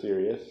sees we're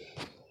serious,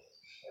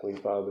 and we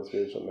follow the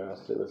spiritual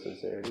master with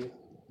sincerity,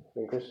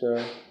 then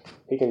Krishna,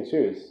 he can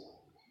choose.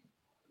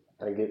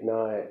 I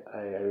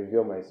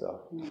reveal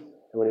myself. And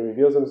when he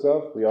reveals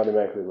himself, we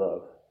automatically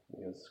love,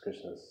 because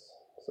Krishna's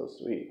so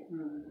sweet,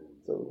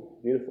 so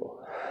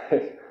beautiful. So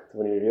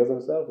when he reveals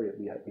himself,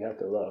 we have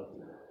to love.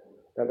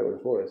 Not that we're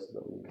forced,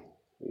 but we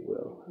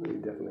will. We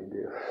definitely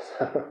do.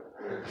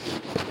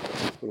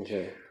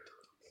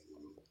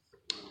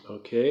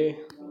 Okay.